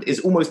 and is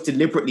almost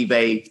deliberately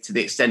vague, to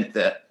the extent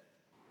that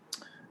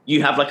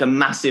you have like a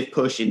massive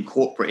push in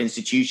corporate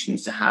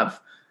institutions to have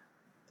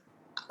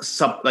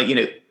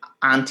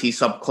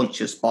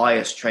anti-subconscious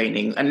bias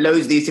training and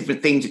loads of these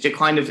different things, which are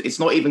kind of, it's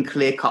not even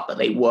clear cut that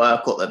they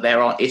work, or that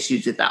there are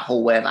issues with that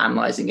whole way of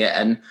analysing it,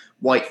 and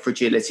white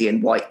fragility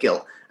and white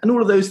guilt. And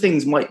all of those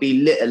things might be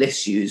little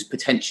issues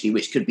potentially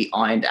which could be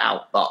ironed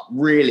out. But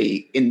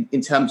really,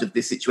 in terms of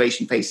this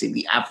situation facing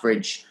the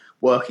average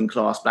working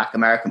class Black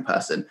American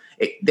person,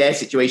 their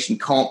situation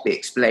can't be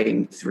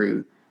explained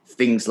through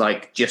things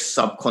like just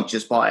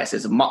subconscious bias.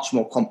 There's a much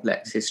more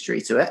complex history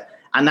to it.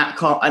 And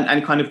that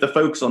and kind of the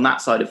focus on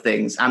that side of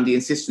things, and the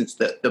insistence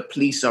that the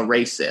police are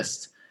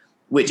racist,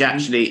 which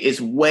actually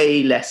is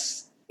way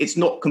less, it's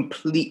not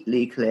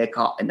completely clear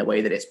cut in the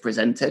way that it's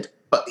presented,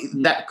 but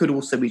that could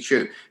also be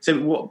true.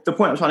 So the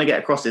point I'm trying to get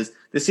across is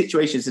the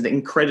situation is an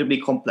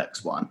incredibly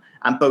complex one,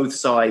 and both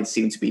sides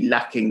seem to be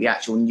lacking the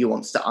actual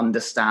nuance to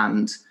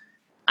understand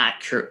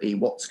accurately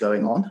what's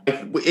going on.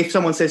 If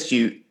someone says to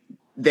you,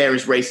 there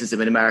is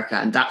racism in America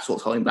and that's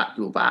what's holding Black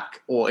people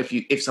back, or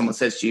if someone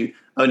says to you,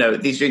 oh no,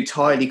 these are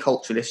entirely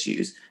cultural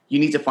issues, you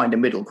need to find a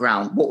middle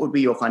ground, what would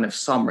be your kind of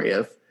summary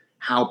of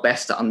how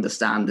best to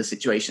understand the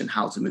situation,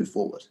 how to move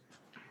forward?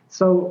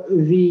 So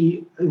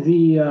the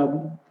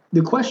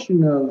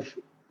question of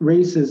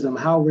racism,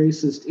 how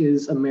racist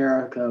is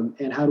America,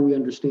 and how do we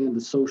understand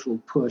the social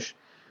push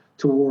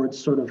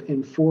towards sort of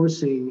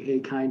enforcing a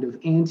kind of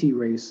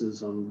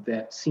anti-racism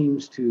that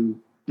seems to,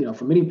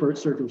 from many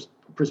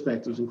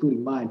perspectives,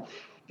 including mine,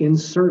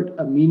 insert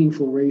a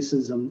meaningful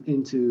racism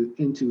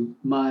into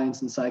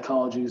minds and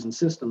psychologies and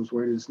systems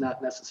where it is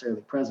not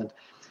necessarily present.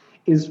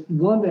 is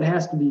one that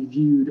has to be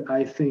viewed,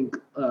 I think,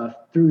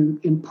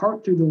 in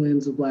part through the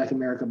lens of Black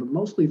America, but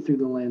mostly through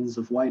the lens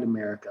of white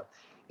America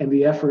and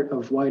the effort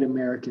of white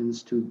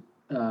Americans to,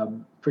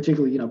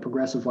 particularly,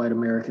 progressive white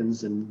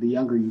Americans, and the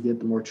younger you get,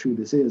 the more true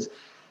this is,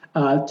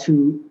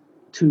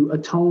 to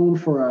atone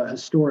for a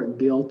historic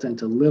guilt and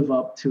to live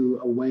up to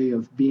a way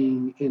of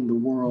being in the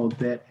world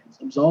that is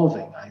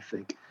absolving, I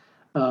think,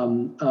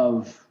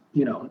 of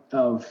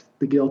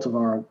the guilt of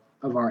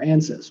our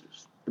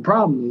ancestors. The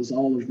problem is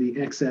all of the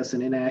excess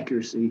and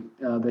inaccuracy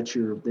that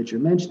you're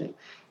mentioning.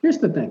 Here's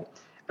the thing: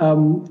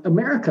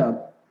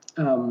 America,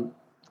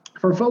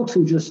 for folks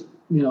who just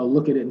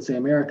look at it and say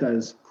America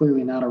is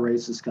clearly not a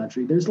racist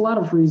country, there's a lot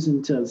of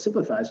reason to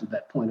sympathize with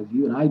that point of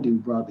view, and I do,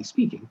 broadly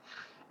speaking.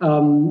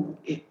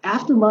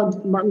 After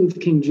Martin Luther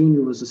King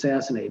Jr. was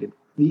assassinated,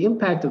 the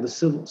impact of the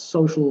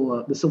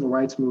civil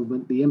rights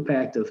movement, the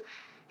impact of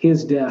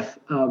his death,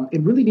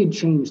 it really did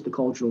change the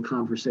cultural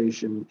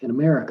conversation in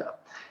America.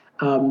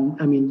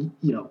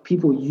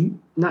 People,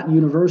 not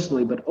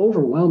universally, but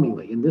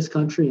overwhelmingly in this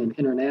country and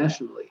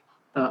internationally,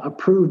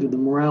 approved of the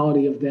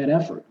morality of that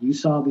effort. You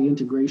saw the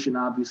integration,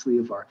 obviously,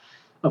 of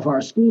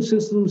our school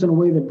systems in a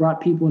way that brought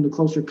people into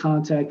closer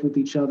contact with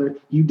each other.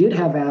 You did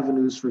have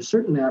avenues for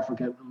certain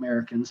African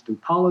Americans through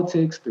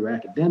politics, through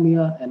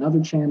academia, and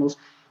other channels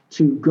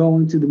to go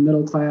into the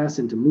middle class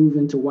and to move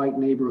into white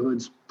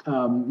neighborhoods.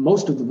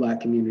 Most of the Black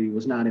community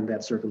was not in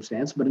that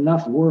circumstance, but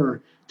enough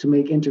were to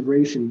make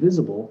integration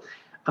visible.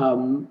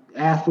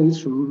 Athletes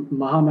from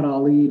Muhammad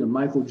Ali to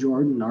Michael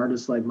Jordan,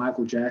 artists like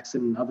Michael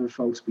Jackson and other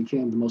folks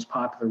became the most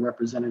popular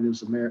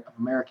representatives of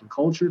American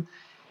culture.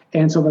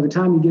 And so by the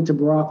time you get to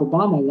Barack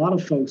Obama, a lot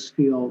of folks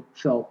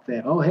felt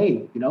that, oh,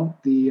 hey, the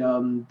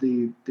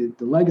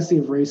legacy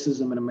of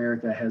racism in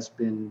America has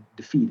been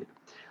defeated.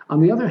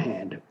 On the other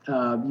hand,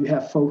 you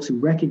have folks who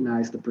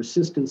recognize the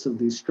persistence of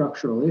these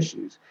structural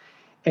issues.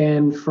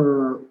 And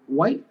for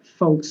white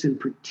folks in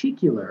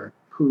particular,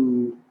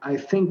 who I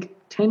think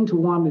tend to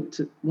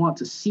want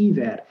to see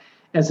that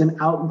as an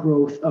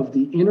outgrowth of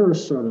the inner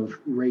sort of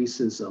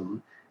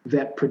racism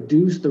that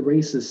produced the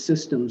racist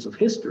systems of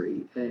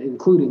history,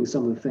 including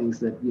some of the things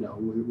that we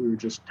were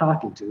just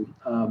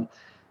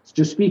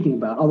just speaking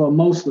about. Although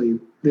mostly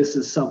this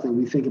is something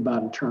we think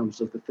about in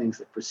terms of the things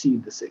that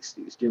precede the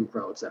 '60s, Jim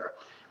Crow, et cetera.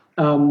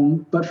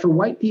 But for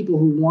white people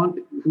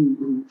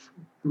who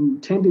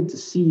tended to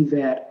see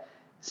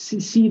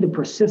the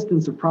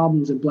persistence of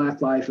problems in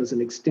Black life as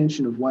an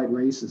extension of white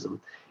racism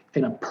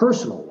in a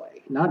personal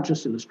way, not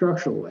just in a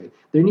structural way,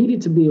 there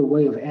needed to be a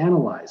way of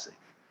analyzing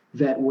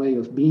that way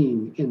of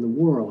being in the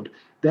world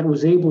that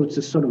was able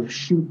to sort of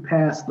shoot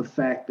past the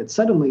fact that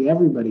suddenly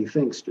everybody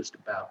thinks just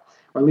about,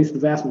 or at least the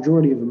vast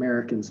majority of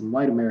Americans and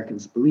white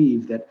Americans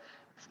believe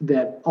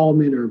that all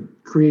men are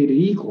created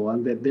equal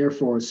and that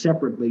therefore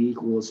separately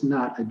equal is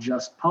not a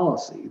just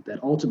policy,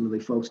 that ultimately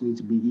folks need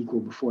to be equal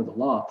before the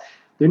law.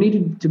 There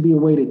needed to be a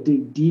way to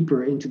dig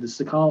deeper into the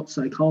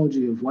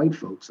psychology of white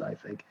folks, I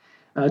think,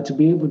 to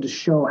be able to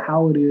show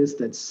how it is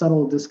that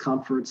subtle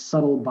discomforts,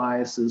 subtle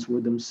biases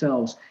were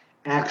themselves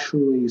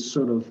actually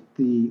sort of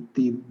the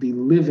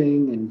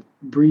living and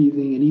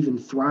breathing and even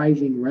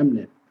thriving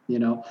remnant,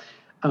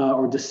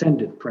 or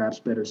descendant, perhaps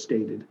better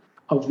stated,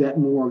 of that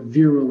more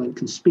virulent,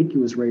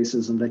 conspicuous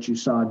racism that you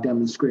saw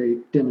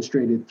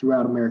demonstrated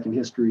throughout American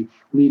history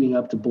leading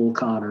up to Bull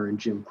Connor and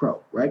Jim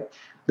Crow, right?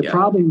 The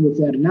problem with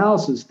that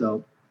analysis,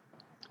 though,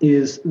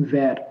 is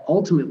that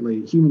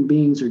ultimately human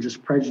beings are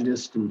just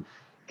prejudiced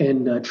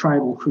and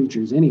tribal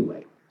creatures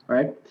anyway,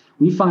 right?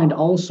 We find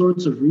all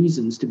sorts of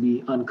reasons to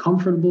be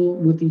uncomfortable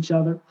with each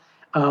other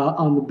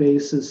on the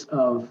basis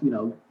of,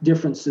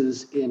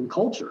 differences in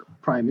culture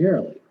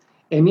primarily.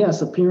 And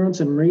yes, appearance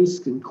and race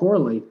can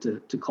correlate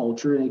to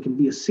culture, and it can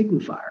be a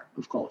signifier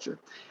of culture.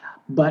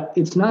 But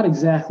it's not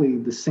exactly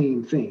the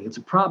same thing. It's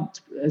a problem.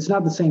 It's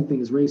not the same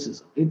thing as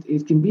racism.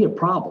 It can be a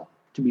problem,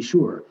 to be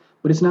sure,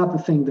 but it's not the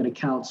thing that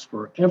accounts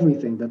for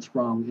everything that's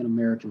wrong in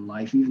American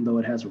life, even though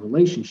it has a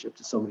relationship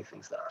to so many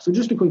things that are. So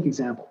just a quick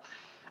example.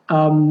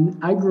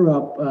 I grew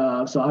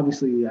up, so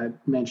obviously I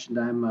mentioned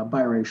I'm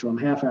biracial. I'm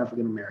half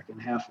African-American,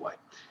 half white.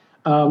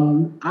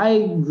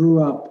 I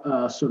grew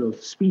up sort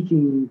of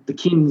speaking the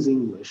King's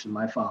English in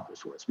my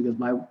father's words, because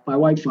my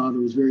white father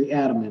was very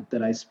adamant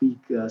that I speak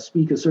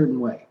a certain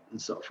way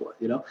and so forth.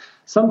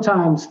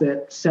 Sometimes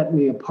that set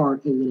me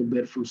apart a little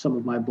bit from some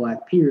of my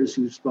Black peers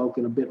who spoke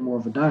in a bit more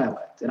of a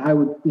dialect. And I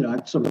would,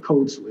 I'd sort of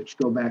code switch,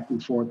 go back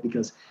and forth,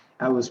 because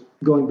I was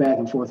going back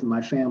and forth in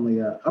my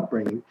family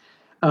upbringing.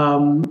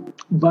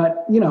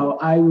 But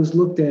I was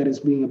looked at as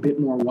being a bit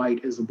more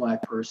white as a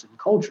Black person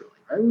culturally,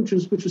 right? Which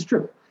is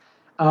true.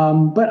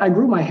 But I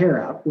grew my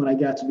hair out when I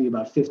got to be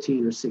about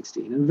 15 or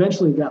 16, and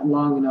eventually got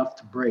long enough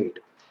to braid.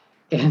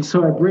 And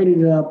so I braided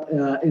it up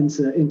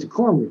into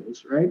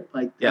cornrows, right?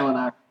 Like Alan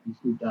Ackerman,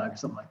 Snoop Dogg, or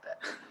something like that.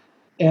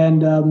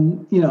 And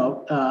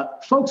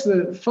folks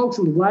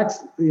in the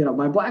Blacks,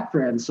 my Black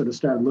friends sort of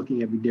started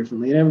looking at me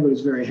differently, and everybody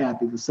was very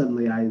happy because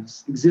suddenly I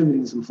was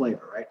exhibiting some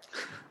flavor, right?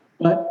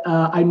 But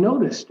I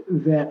noticed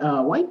that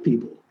white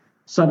people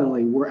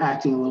suddenly were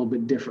acting a little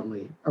bit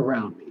differently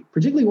around me,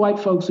 particularly white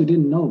folks who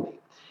didn't know me.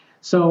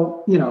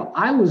 So,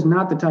 I was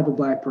not the type of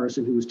black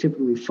person who was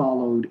typically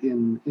followed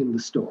in the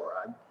store.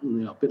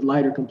 A bit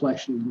lighter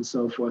complexioned and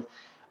so forth.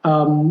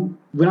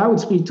 When I would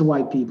speak to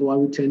white people, I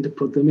would tend to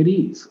put them at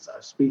ease because I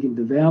was speaking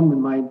to them in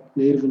my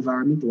native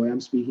environment the way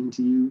I'm speaking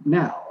to you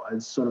now,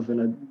 as sort of in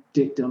a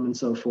dictum and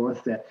so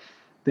forth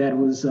that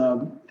was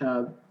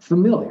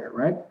familiar,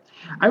 right?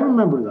 I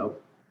remember, though,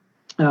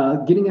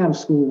 getting out of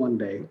school one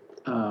day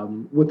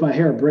with my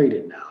hair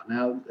braided now.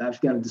 Now I've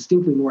got a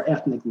distinctly more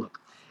ethnic look.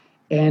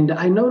 And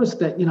I noticed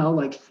that,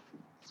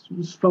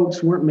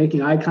 folks weren't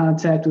making eye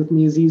contact with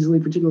me as easily,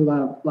 particularly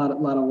a lot of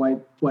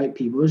white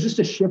people. There's just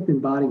a shift in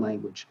body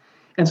language.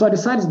 And so I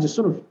decided to just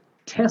sort of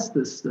test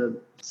this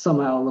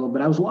somehow a little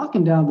bit. I was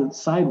walking down the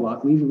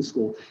sidewalk leaving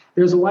school.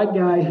 There's a white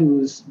guy who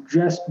was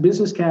dressed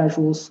business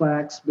casual,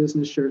 slacks,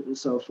 business shirt, and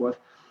so forth.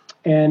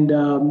 And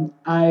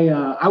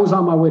I was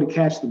on my way to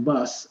catch the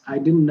bus. I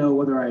didn't know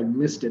whether I had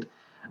missed it.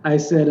 I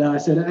said,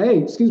 hey,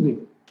 excuse me.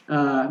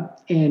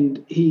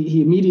 And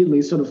he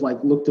immediately sort of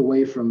like looked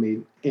away from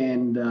me.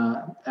 And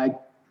I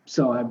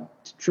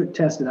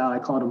tested out. I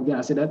called him again.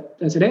 I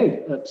said,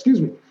 hey,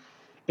 excuse me.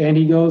 And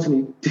he goes and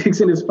he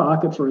digs in his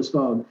pocket for his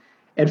phone.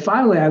 And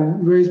finally, I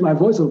raised my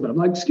voice a little bit. I'm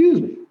like,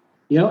 excuse me,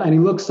 and he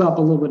looks up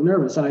a little bit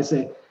nervous. And I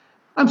say,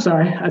 I'm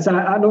sorry. I said,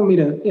 I don't mean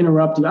to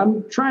interrupt you.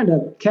 I'm trying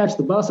to catch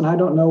the bus, and I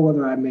don't know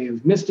whether I may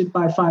have missed it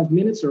by 5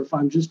 minutes or if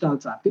I'm just on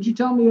time. Could you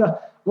tell me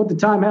what the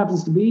time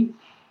happens to be?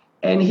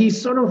 And he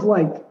sort of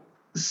like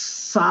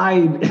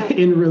sighed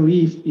in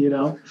relief,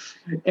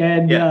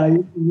 and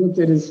he looked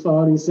at his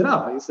phone. He said,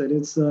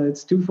 it's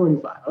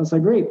 2:45. I was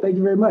like, great, thank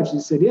you very much. He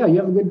said, yeah, you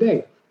have a good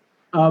day.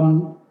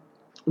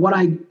 What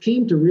I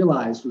came to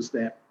realize was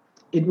that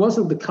it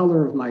wasn't the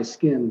color of my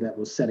skin that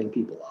was setting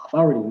people off. I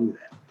already knew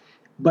that.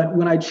 But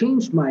when I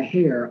changed my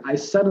hair, I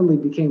suddenly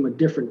became a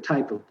different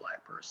type of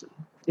black person.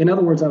 In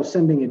other words, I was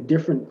sending a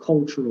different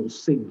cultural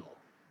signal,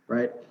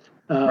 right?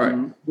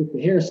 With the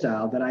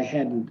hairstyle that I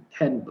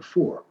hadn't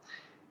before.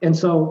 And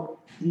so,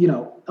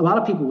 a lot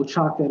of people will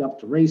chalk that up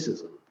to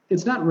racism.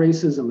 It's not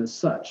racism as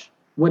such.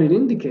 What it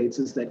indicates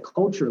is that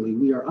culturally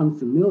we are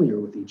unfamiliar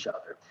with each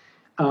other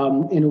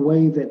in a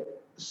way that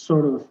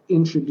sort of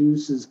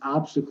introduces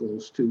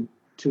obstacles to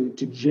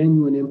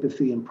genuine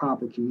empathy and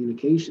proper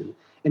communication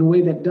in a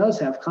way that does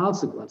have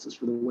consequences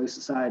for the way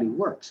society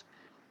works.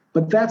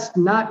 But that's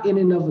not in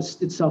and of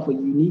itself a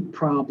unique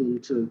problem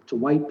to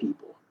white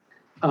people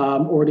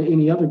or to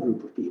any other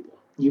group of people.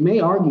 You may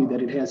argue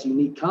that it has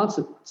unique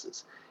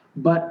consequences,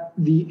 but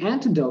the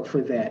antidote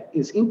for that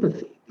is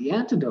empathy. The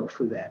antidote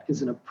for that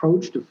is an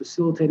approach to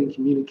facilitating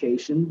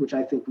communication, which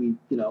I think we,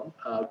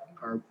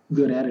 are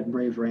good at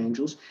Braver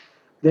Angels,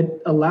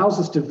 that allows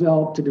us to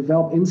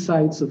develop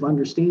insights of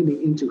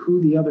understanding into who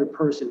the other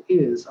person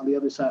is on the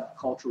other side of the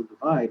cultural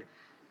divide.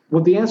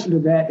 What the answer to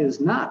that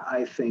is not,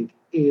 I think,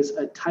 is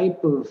a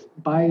type of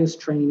bias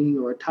training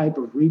or a type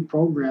of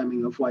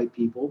reprogramming of white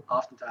people,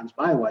 oftentimes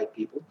by white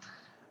people,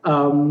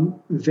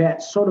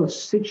 that sort of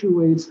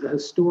situates the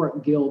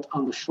historic guilt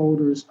on the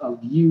shoulders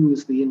of you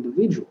as the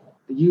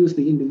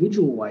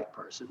individual white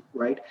person,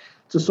 right?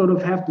 To sort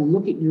of have to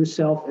look at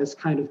yourself as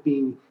kind of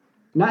being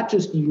not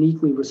just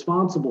uniquely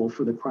responsible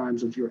for the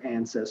crimes of your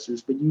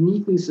ancestors, but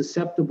uniquely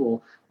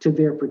susceptible to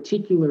their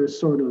particular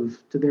sort of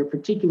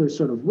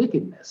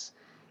wickedness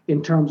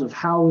in terms of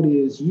how it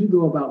is you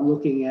go about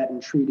looking at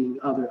and treating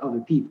other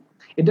people.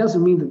 It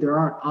doesn't mean that there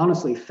aren't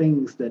honestly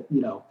things that,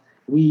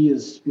 we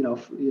as,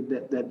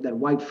 that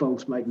white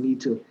folks might need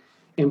to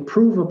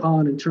improve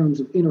upon in terms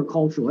of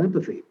intercultural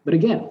empathy. But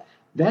again,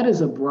 that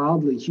is a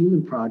broadly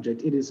human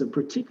project. It is a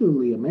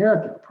particularly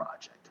American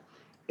project.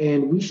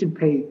 And we should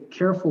pay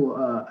careful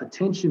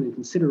attention and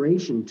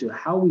consideration to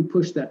how we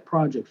push that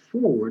project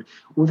forward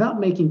without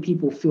making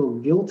people feel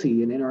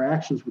guilty in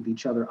interactions with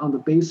each other on the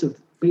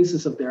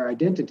basis of their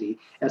identity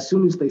as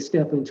soon as they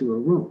step into a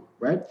room,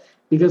 right?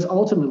 Because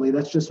ultimately,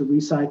 that's just a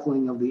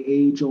recycling of the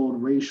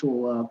age-old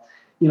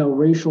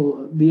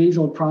the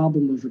age-old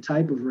problem of the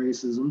type of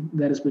racism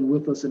that has been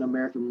with us in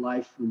American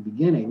life from the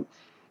beginning.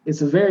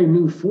 It's a very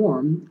new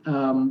form,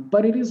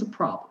 but it is a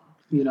problem.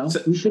 We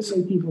shouldn't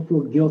make people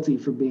feel guilty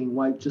for being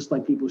white, just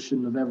like people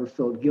shouldn't have ever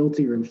felt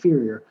guilty or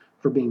inferior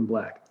for being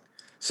black.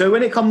 So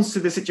when it comes to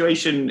the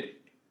situation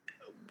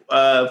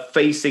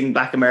facing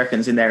Black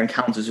Americans in their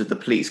encounters with the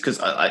police, because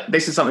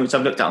this is something which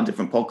I've looked at on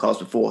different podcasts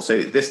before,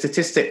 so the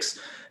statistics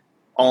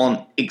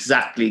aren't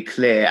exactly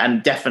clear,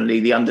 and definitely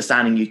the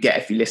understanding you get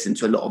if you listen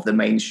to a lot of the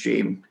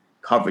mainstream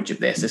coverage of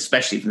this,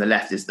 especially from the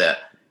left, is that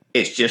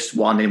it's just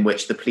one in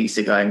which the police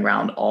are going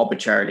around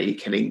arbitrarily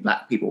killing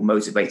Black people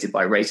motivated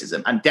by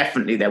racism. And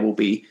definitely there will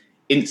be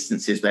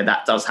instances where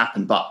that does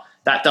happen, but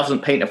that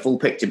doesn't paint a full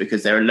picture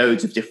because there are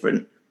loads of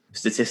different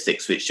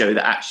statistics which show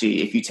that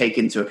actually, if you take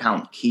into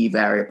account key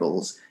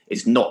variables,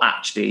 it's not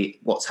actually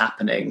what's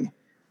happening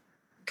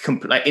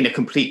like in a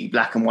completely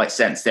black and white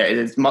sense. There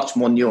is much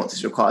more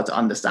nuances required to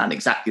understand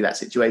exactly that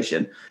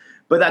situation.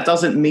 But that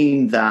doesn't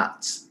mean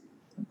that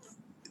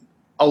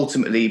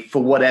ultimately,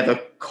 for whatever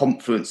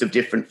confluence of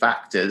different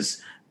factors,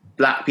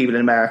 Black people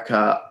in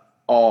America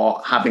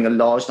are having a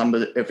large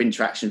number of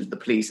interactions with the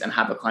police and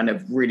have a kind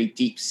of really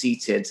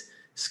deep-seated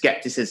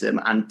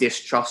skepticism and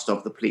distrust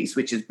of the police,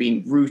 which has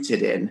been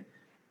rooted in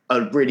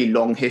a really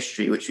long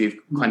history, which we've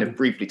kind of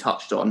briefly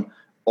touched on,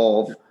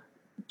 of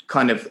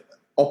kind of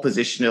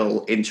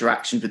oppositional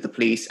interactions with the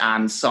police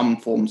and some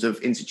forms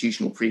of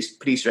institutional police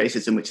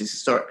racism, which has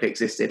historically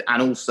existed,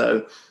 and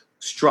also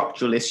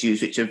structural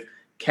issues which have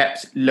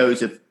kept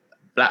loads of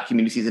Black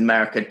communities in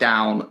America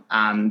down,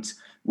 and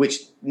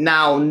which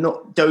now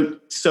don't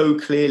so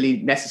clearly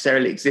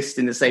necessarily exist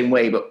in the same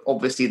way. But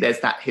obviously there's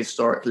that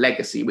historic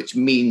legacy, which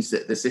means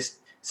that the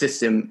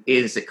system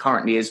is as it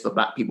currently is for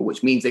Black people,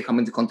 which means they come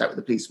into contact with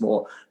the police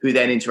more, who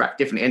then interact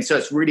differently. And so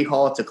it's really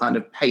hard to kind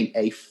of paint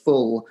a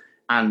full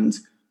and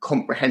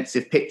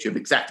comprehensive picture of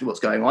exactly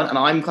what's going on. And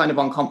I'm kind of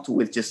uncomfortable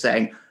with just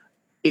saying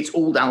it's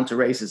all down to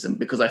racism,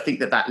 because I think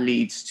that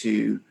leads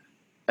to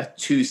a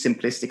too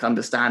simplistic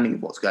understanding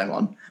of what's going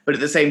on. But at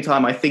the same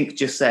time, I think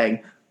just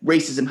saying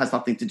racism has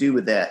nothing to do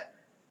with it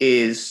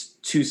is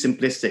too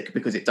simplistic,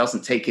 because it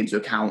doesn't take into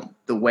account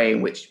the way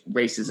in which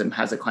racism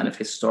has a kind of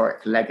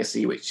historic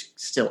legacy which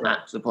still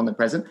acts upon the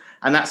present.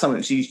 And that's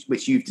something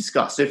which you've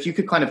discussed. So if you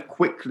could kind of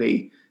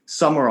quickly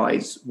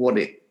summarize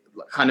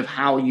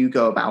how you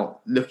go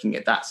about looking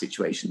at that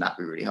situation, that'd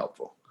be really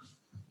helpful.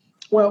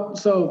 Well,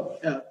 so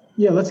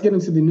let's get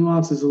into the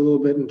nuances a little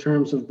bit in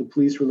terms of the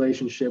police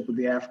relationship with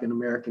the African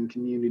American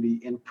community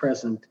in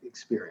present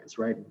experience,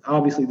 right?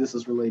 Obviously, this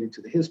is related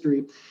to the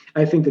history.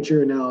 I think that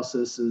your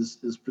analysis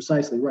is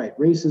precisely right.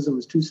 Racism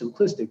is too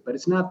simplistic, but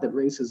it's not that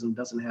racism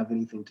doesn't have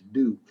anything to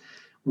do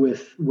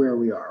with where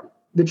we are.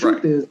 The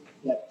truth is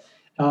that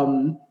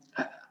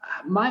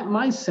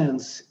my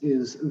sense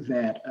is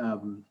that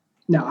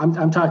now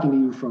I'm talking to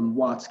you from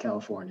Watts,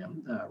 California,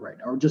 right,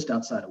 or just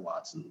outside of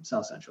Watts in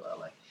South Central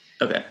LA.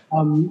 Okay.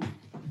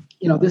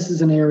 This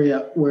is an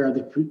area where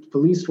the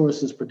police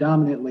force is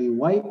predominantly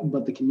white,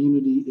 but the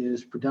community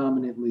is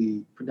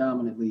predominantly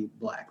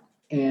Black.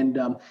 And,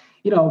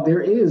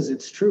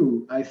 it's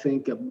true, I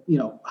think,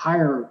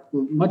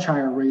 much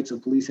higher rates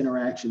of police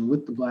interaction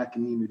with the Black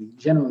community,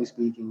 generally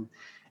speaking,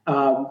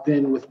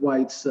 than with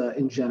whites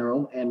in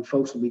general. And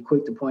folks will be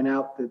quick to point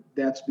out that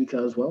that's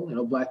because,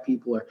 Black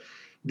people are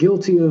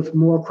guilty of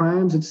more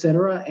crimes, et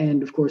cetera.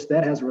 And of course,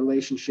 that has a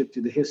relationship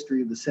to the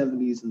history of the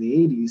 70s and the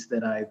 80s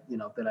that I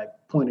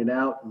pointed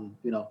out, and,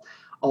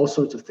 all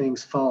sorts of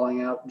things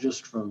falling out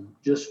just from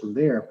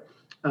there.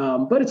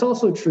 But it's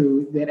also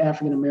true that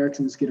African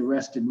Americans get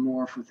arrested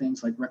more for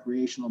things like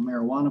recreational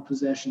marijuana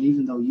possession,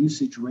 even though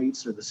usage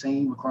rates are the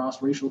same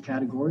across racial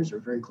categories, or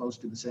very close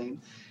to the same.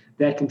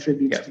 That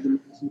contributes to the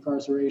mass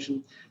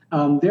incarceration.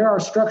 There are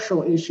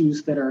structural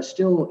issues that are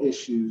still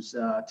issues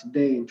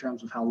today in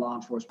terms of how law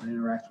enforcement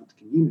interacts with the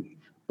community.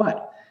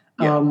 But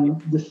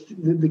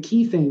the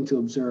key thing to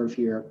observe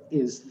here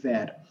is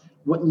that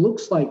what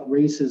looks like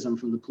racism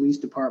from the police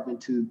department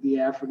to the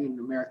African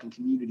American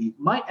community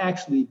might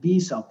actually be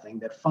something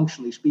that,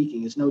 functionally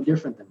speaking, is no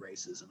different than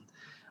racism.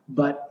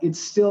 But it's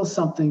still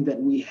something that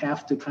we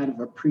have to kind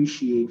of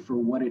appreciate for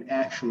what it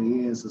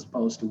actually is, as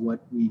opposed to what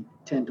we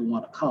tend to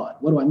want to call it.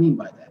 What do I mean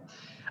by that?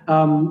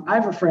 I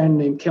have a friend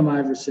named Kim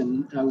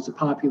Iverson, who's a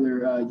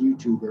popular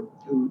YouTuber,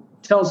 who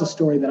tells a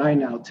story that I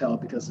now tell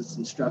because it's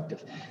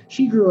instructive.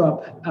 She grew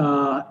up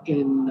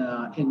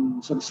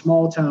in sort of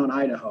small town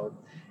Idaho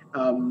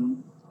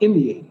in the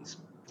 80s.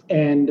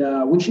 And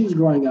when she was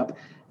growing up,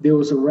 there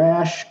was a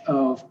rash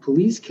of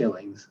police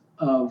killings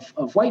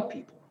of white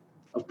people,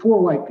 of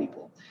poor white people,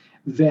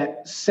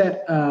 that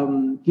set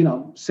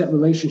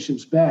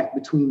relationships back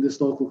between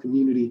this local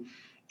community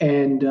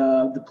and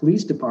the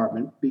police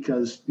department,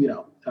 because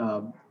the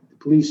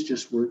police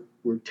just were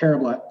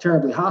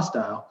terribly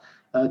hostile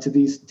to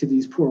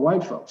these poor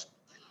white folks.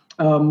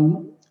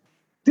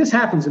 This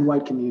happens in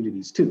white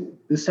communities too.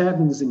 This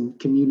happens in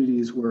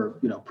communities where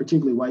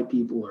particularly white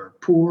people are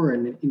poor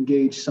and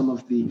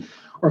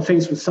are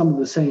faced with some of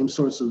the same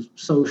sorts of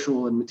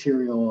social and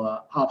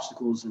material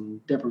obstacles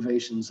and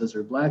deprivations as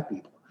are Black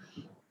people.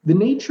 The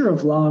nature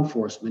of law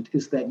enforcement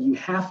is that you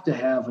have to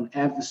have an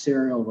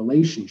adversarial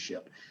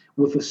relationship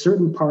with a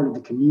certain part of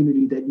the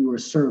community that you are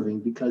serving,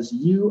 because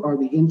you are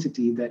the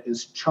entity that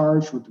is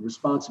charged with the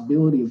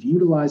responsibility of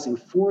utilizing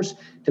force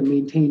to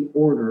maintain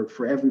order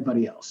for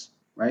everybody else,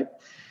 right?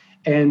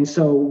 And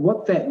so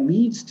what that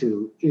leads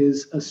to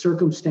is a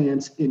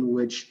circumstance in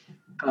which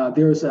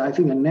there's, I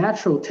think, a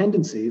natural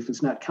tendency, if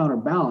it's not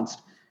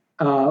counterbalanced,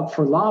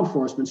 for law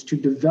enforcement officers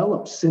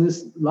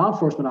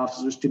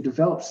to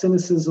develop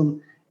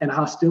cynicism and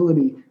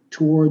hostility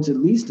towards at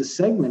least a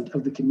segment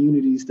of the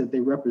communities that they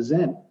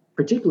represent,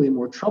 particularly in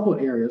more troubled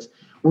areas,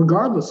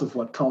 regardless of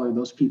what color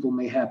those people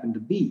may happen to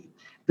be.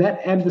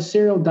 That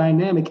adversarial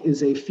dynamic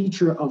is a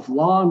feature of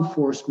law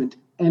enforcement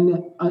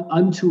and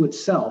unto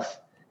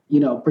itself,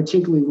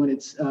 particularly when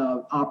it's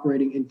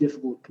operating in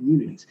difficult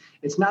communities.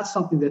 It's not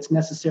something that's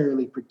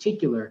necessarily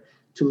particular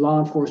to law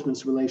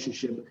enforcement's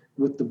relationship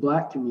with the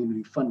Black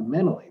community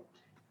fundamentally.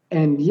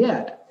 And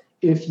yet,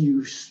 if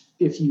you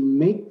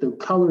make the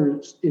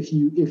colors, if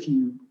you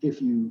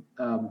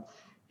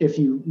if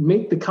you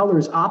make the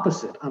colors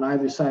opposite on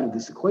either side of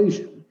this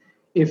equation,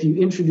 if you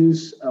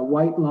introduce a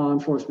white law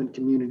enforcement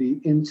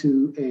community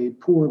into a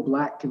poor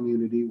Black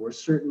community where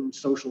certain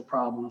social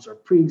problems are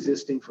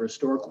pre-existing for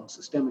historical and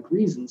systemic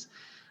reasons,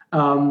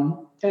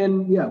 then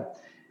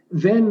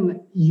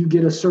you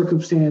get a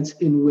circumstance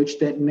in which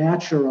that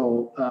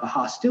natural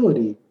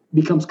hostility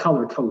becomes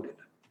color-coded,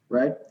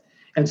 right?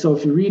 And so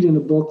if you read in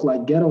a book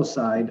like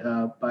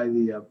Ghettoside by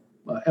the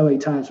LA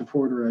Times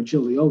reporter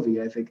Jill Leovy,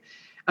 I think,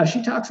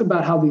 she talks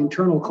about how the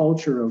internal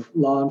culture of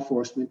law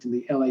enforcement in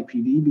the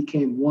LAPD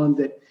became one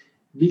that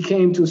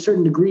became, to a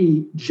certain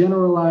degree,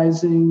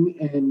 generalizing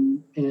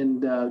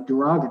and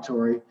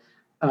derogatory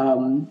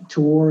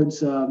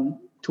towards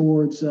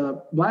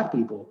Black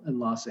people in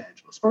Los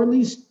Angeles, or at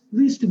least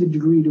to the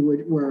degree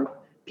to where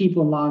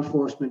people in law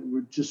enforcement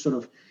were just sort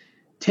of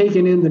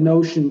taking in the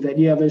notion that,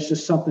 there's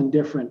just something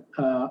different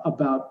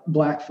about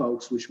Black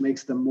folks, which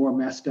makes them more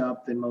messed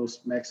up than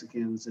most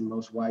Mexicans and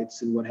most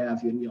whites and what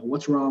have you. And,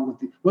 what's wrong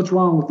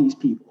with these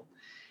people?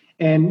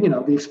 And,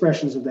 the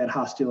expressions of that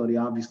hostility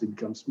obviously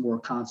becomes more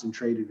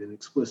concentrated and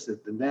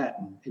explicit than that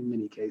in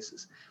many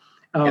cases.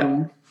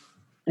 And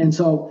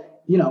so,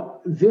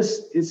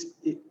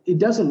 it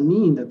doesn't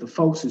mean that the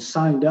folks who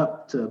signed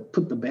up to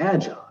put the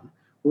badge on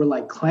were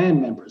like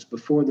Klan members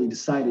before they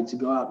decided to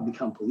go out and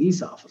become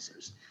police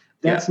officers.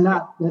 That's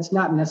not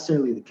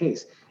necessarily the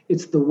case.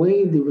 It's the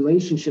way the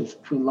relationships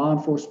between law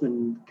enforcement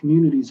and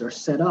communities are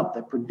set up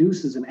that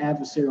produces an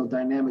adversarial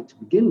dynamic to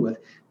begin with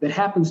that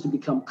happens to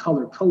become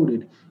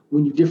color-coded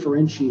when you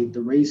differentiate the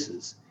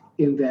races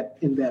in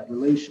that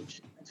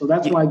relationship. So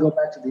that's why I go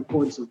back to the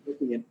importance of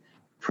looking at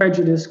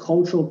prejudice,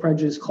 cultural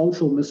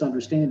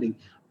misunderstanding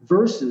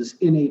versus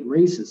innate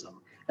racism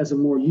as a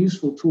more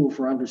useful tool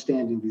for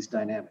understanding these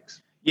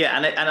dynamics. Yeah,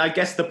 and I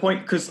guess the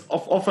point, because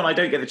often I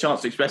don't get the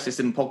chance to express this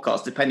in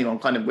podcasts, depending on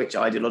kind of which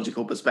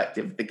ideological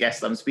perspective the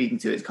guest I'm speaking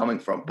to is coming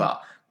from. But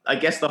I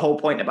guess the whole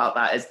point about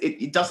that is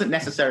it doesn't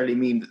necessarily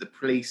mean that the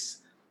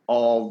police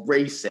are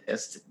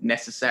racist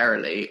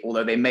necessarily,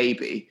 although they may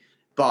be.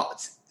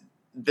 But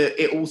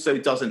it also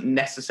doesn't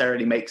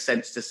necessarily make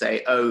sense to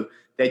say,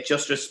 they're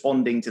just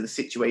responding to the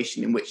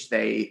situation in which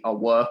they are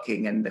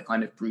working and the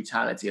kind of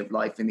brutality of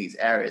life in these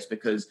areas,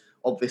 because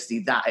obviously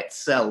that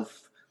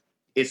itself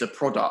is a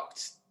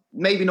product,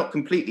 maybe not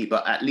completely,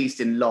 but at least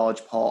in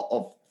large part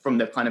from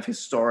the kind of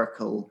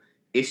historical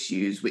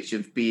issues which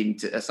have been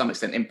to some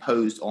extent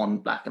imposed on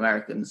Black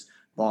Americans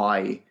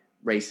by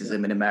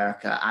racism in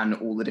America and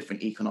all the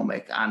different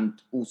economic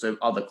and also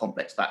other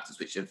complex factors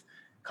which have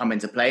come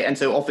into play. And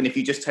so often if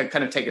you just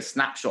kind of take a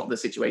snapshot of the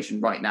situation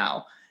right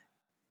now,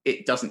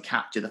 it doesn't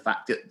capture the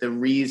fact that the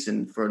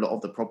reason for a lot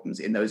of the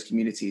problems in those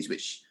communities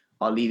which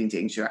are leading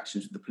to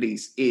interactions with the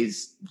police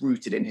is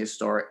rooted in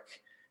historic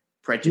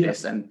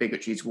prejudice and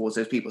bigotry towards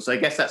those people. So I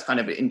guess that's kind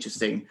of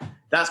interesting.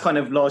 That's kind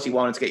of largely why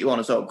I wanted to get you on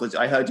as well, because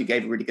I heard you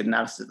gave a really good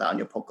analysis of that on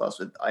your podcast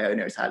with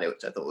Iona Italia,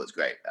 which I thought was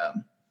great.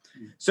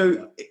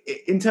 So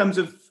in terms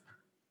of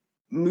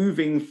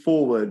moving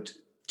forward,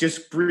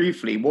 just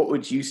briefly, what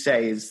would you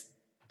say is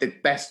the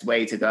best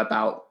way to go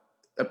about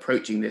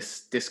approaching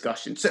this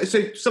discussion? So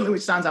something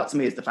which stands out to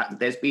me is the fact that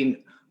there's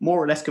been more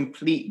or less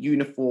complete,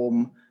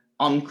 uniform,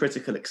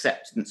 uncritical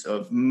acceptance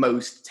of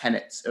most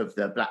tenets of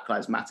the Black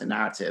Lives Matter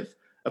narrative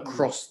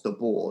across the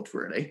board,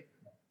 really,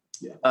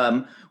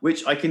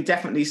 which I can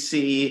definitely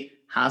see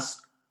has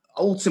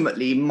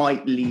ultimately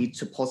might lead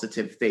to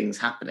positive things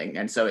happening.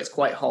 And so it's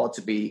quite hard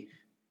to be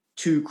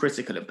too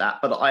critical of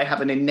that. But I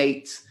have an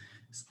innate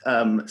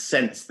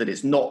sense that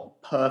it's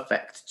not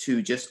perfect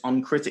to just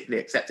uncritically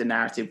accept a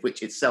narrative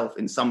which itself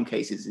in some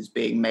cases is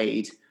being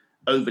made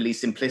overly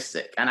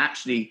simplistic and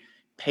actually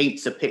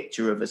paints a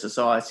picture of a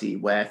society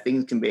where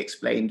things can be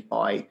explained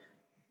by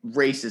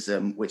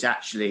racism which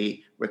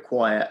actually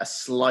require a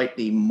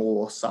slightly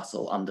more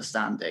subtle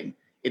understanding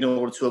in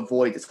order to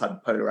avoid the type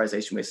of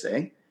polarization we're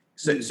seeing.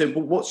 So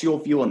what's your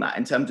view on that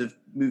in terms of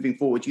moving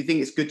forward? Do you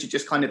think it's good to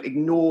just kind of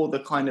ignore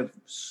the kind of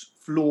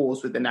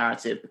flaws with the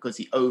narrative because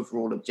the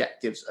overall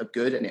objectives are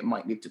good and it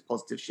might lead to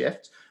positive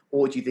shift?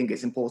 Or do you think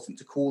it's important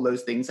to call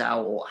those things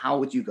out, or how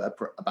would you go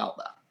about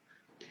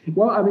that?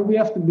 Well, I mean, we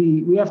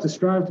have to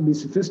strive to be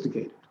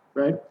sophisticated,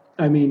 right?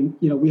 I mean,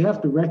 we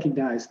have to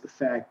recognize the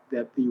fact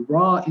that the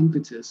raw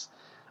impetus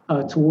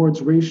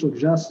towards racial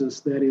justice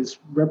that is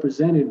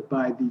represented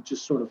by the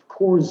just sort of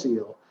core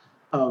zeal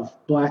of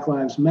Black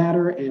Lives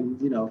Matter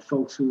and,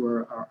 folks who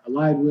are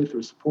allied with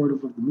or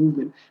supportive of the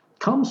movement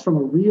comes from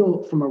a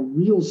real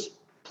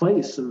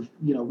place of,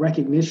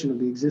 recognition of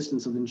the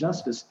existence of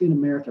injustice in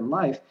American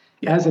life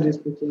as it is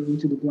pertaining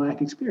to the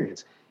Black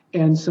experience.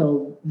 And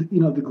so,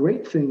 the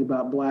great thing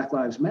about Black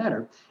Lives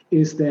Matter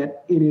is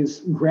that it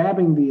is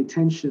grabbing the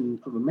attention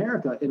of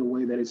America in a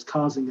way that is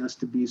causing us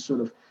to be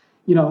sort of,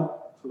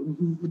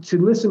 to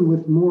listen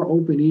with more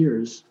open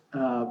ears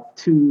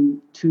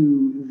to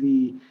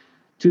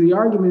the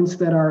arguments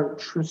that are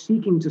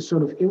seeking to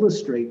sort of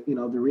illustrate, the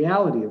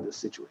reality of this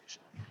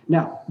situation.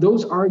 Now,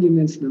 those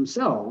arguments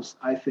themselves,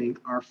 I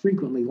think, are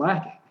frequently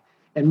lacking.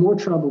 And more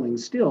troubling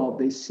still,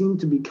 they seem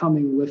to be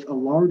coming with a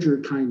larger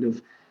kind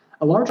of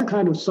a larger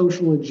kind of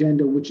social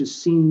agenda which is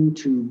seen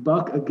to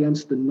buck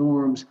against the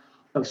norms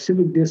of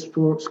civic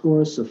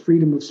discourse, of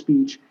freedom of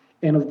speech,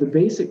 and of the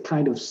basic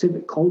kind of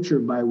civic culture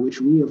by which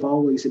we have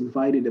always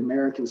invited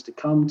Americans to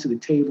come to the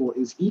table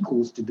as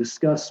equals to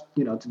discuss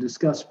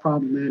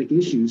problematic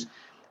issues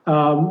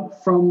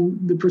from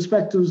the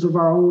perspectives of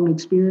our own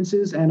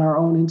experiences and our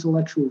own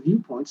intellectual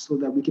viewpoints so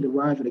that we can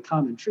arrive at a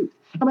common truth.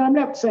 I mean, I'm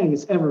not saying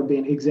it's ever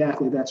been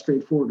exactly that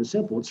straightforward or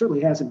simple. It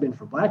certainly hasn't been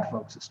for Black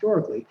folks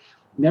historically.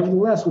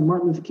 Nevertheless, when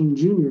Martin Luther King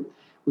Jr.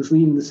 was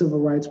leading the civil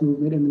rights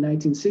movement in the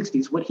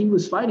 1960s, what he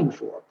was fighting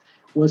for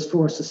was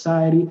for a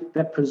society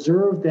that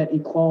preserved that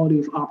equality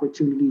of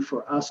opportunity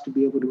for us to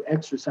be able to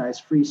exercise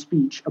free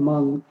speech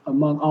among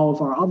all of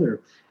our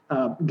other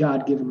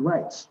God-given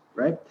rights,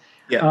 right?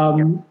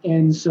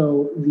 And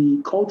so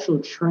the cultural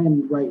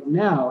trend right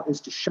now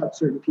is to shut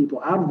certain people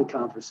out of the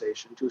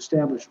conversation, to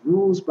establish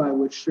rules by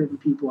which certain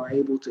people are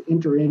able to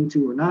enter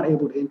into or not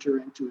able to enter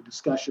into a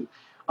discussion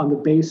on the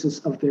basis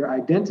of their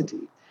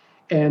identity.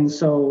 And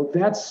so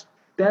that's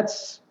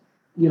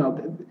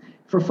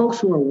for folks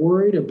who are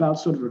worried about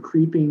sort of a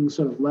creeping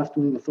sort of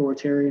left-wing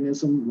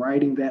authoritarianism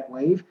riding that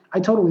wave, I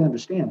totally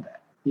understand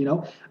that.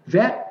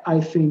 That I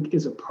think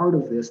is a part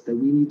of this that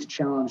we need to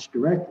challenge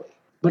directly.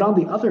 But on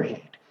the other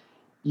hand,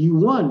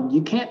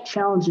 you can't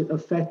challenge it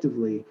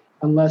effectively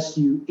unless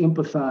you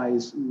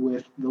empathize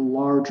with the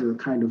larger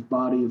kind of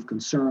body of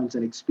concerns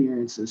and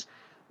experiences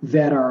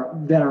that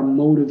are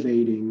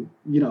motivating,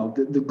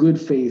 the good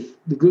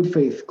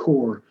faith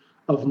core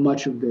of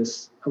much of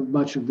this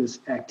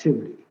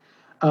activity.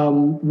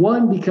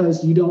 One,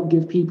 because you don't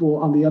give people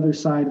on the other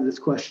side of this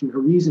question a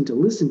reason to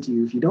listen to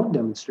you if you don't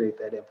demonstrate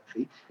that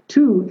empathy.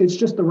 Two, it's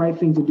just the right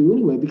thing to do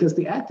anyway, because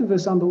the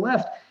activists on the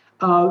left,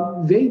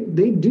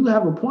 they do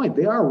have a point.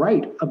 They are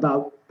right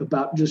about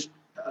just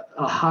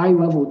a high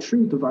level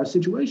truth of our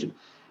situation,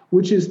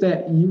 which is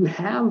that you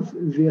have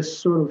this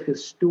sort of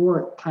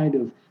historic kind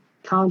of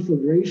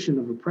conflagration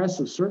of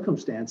oppressive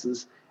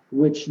circumstances,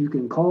 which you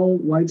can call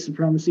white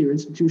supremacy or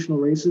institutional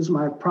racism.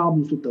 I have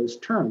problems with those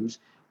terms.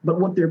 But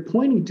what they're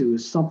pointing to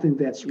is something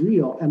that's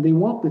real, and they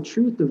want the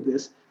truth of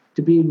this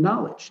to be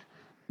acknowledged.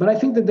 But I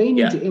think that they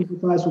need to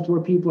empathize with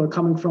where people are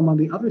coming from on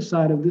the other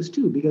side of this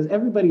too, because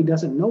everybody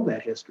doesn't know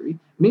that history.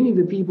 Many of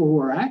the people who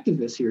are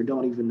activists here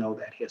don't even know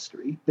that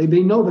history.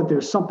 They know that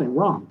there's something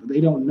wrong, but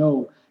they don't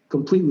know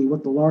completely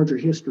what the larger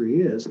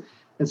history is.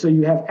 And so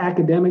you have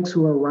academics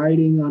who are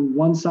writing on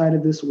one side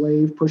of this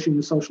wave, pushing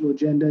the social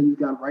agenda. You've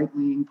got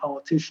right-leaning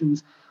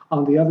politicians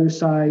on the other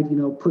side,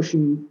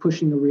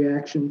 pushing a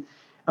reaction.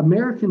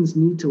 Americans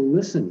need to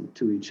listen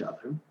to each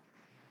other,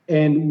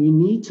 and we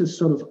need to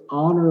sort of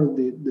honor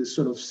the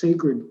sort of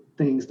sacred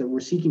things that we're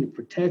seeking to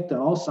protect on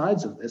all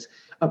sides of this,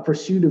 a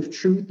pursuit of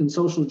truth and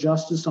social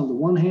justice on the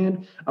one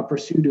hand, a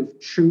pursuit of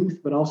truth,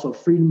 but also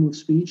freedom of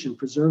speech and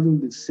preserving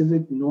the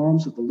civic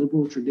norms of the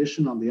liberal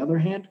tradition on the other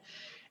hand.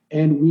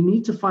 And we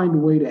need to find a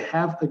way to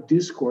have a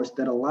discourse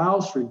that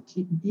allows for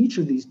each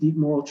of these deep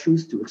moral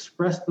truths to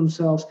express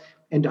themselves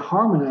and to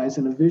harmonize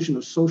in a vision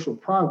of social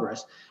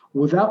progress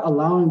without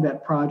allowing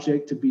that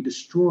project to be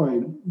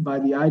destroyed by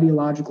the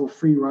ideological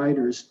free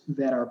riders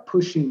that are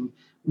pushing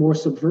more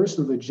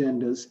subversive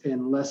agendas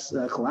and less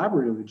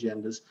collaborative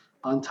agendas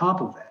on top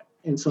of that.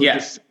 And so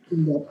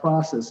that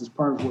process is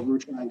part of what we're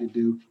trying to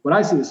do, what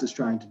I see us as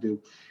trying to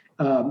do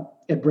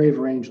at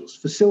Braver Angels,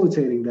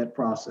 facilitating that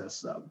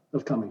process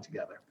of coming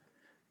together.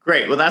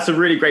 Great. Well, that's a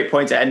really great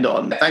point to end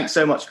on. Thanks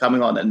so much for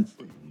coming on, and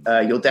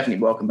you're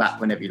definitely welcome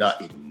back whenever you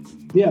like.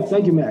 Yeah,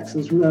 thank you, Max.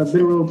 It's been a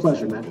real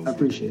pleasure, man. I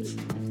appreciate it.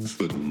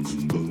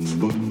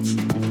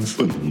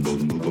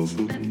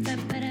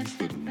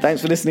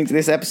 Thanks for listening to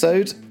this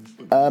episode.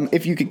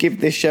 If you could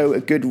give this show a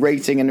good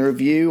rating and a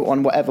review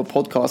on whatever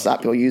podcast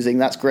app you're using,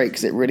 that's great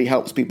because it really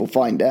helps people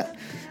find it.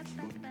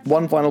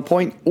 One final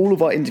point, all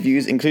of our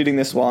interviews, including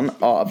this one,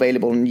 are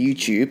available on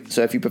YouTube.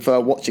 So if you prefer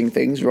watching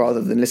things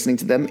rather than listening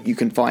to them, you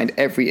can find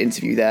every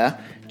interview there.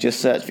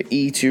 Just search for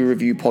E2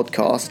 Review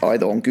Podcast,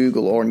 either on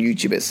Google or on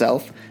YouTube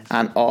itself,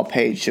 and our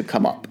page should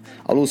come up.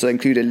 I'll also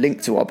include a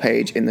link to our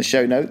page in the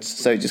show notes,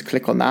 so just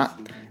click on that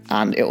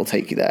and it'll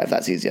take you there if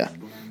that's easier.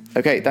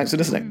 Okay, thanks for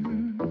listening.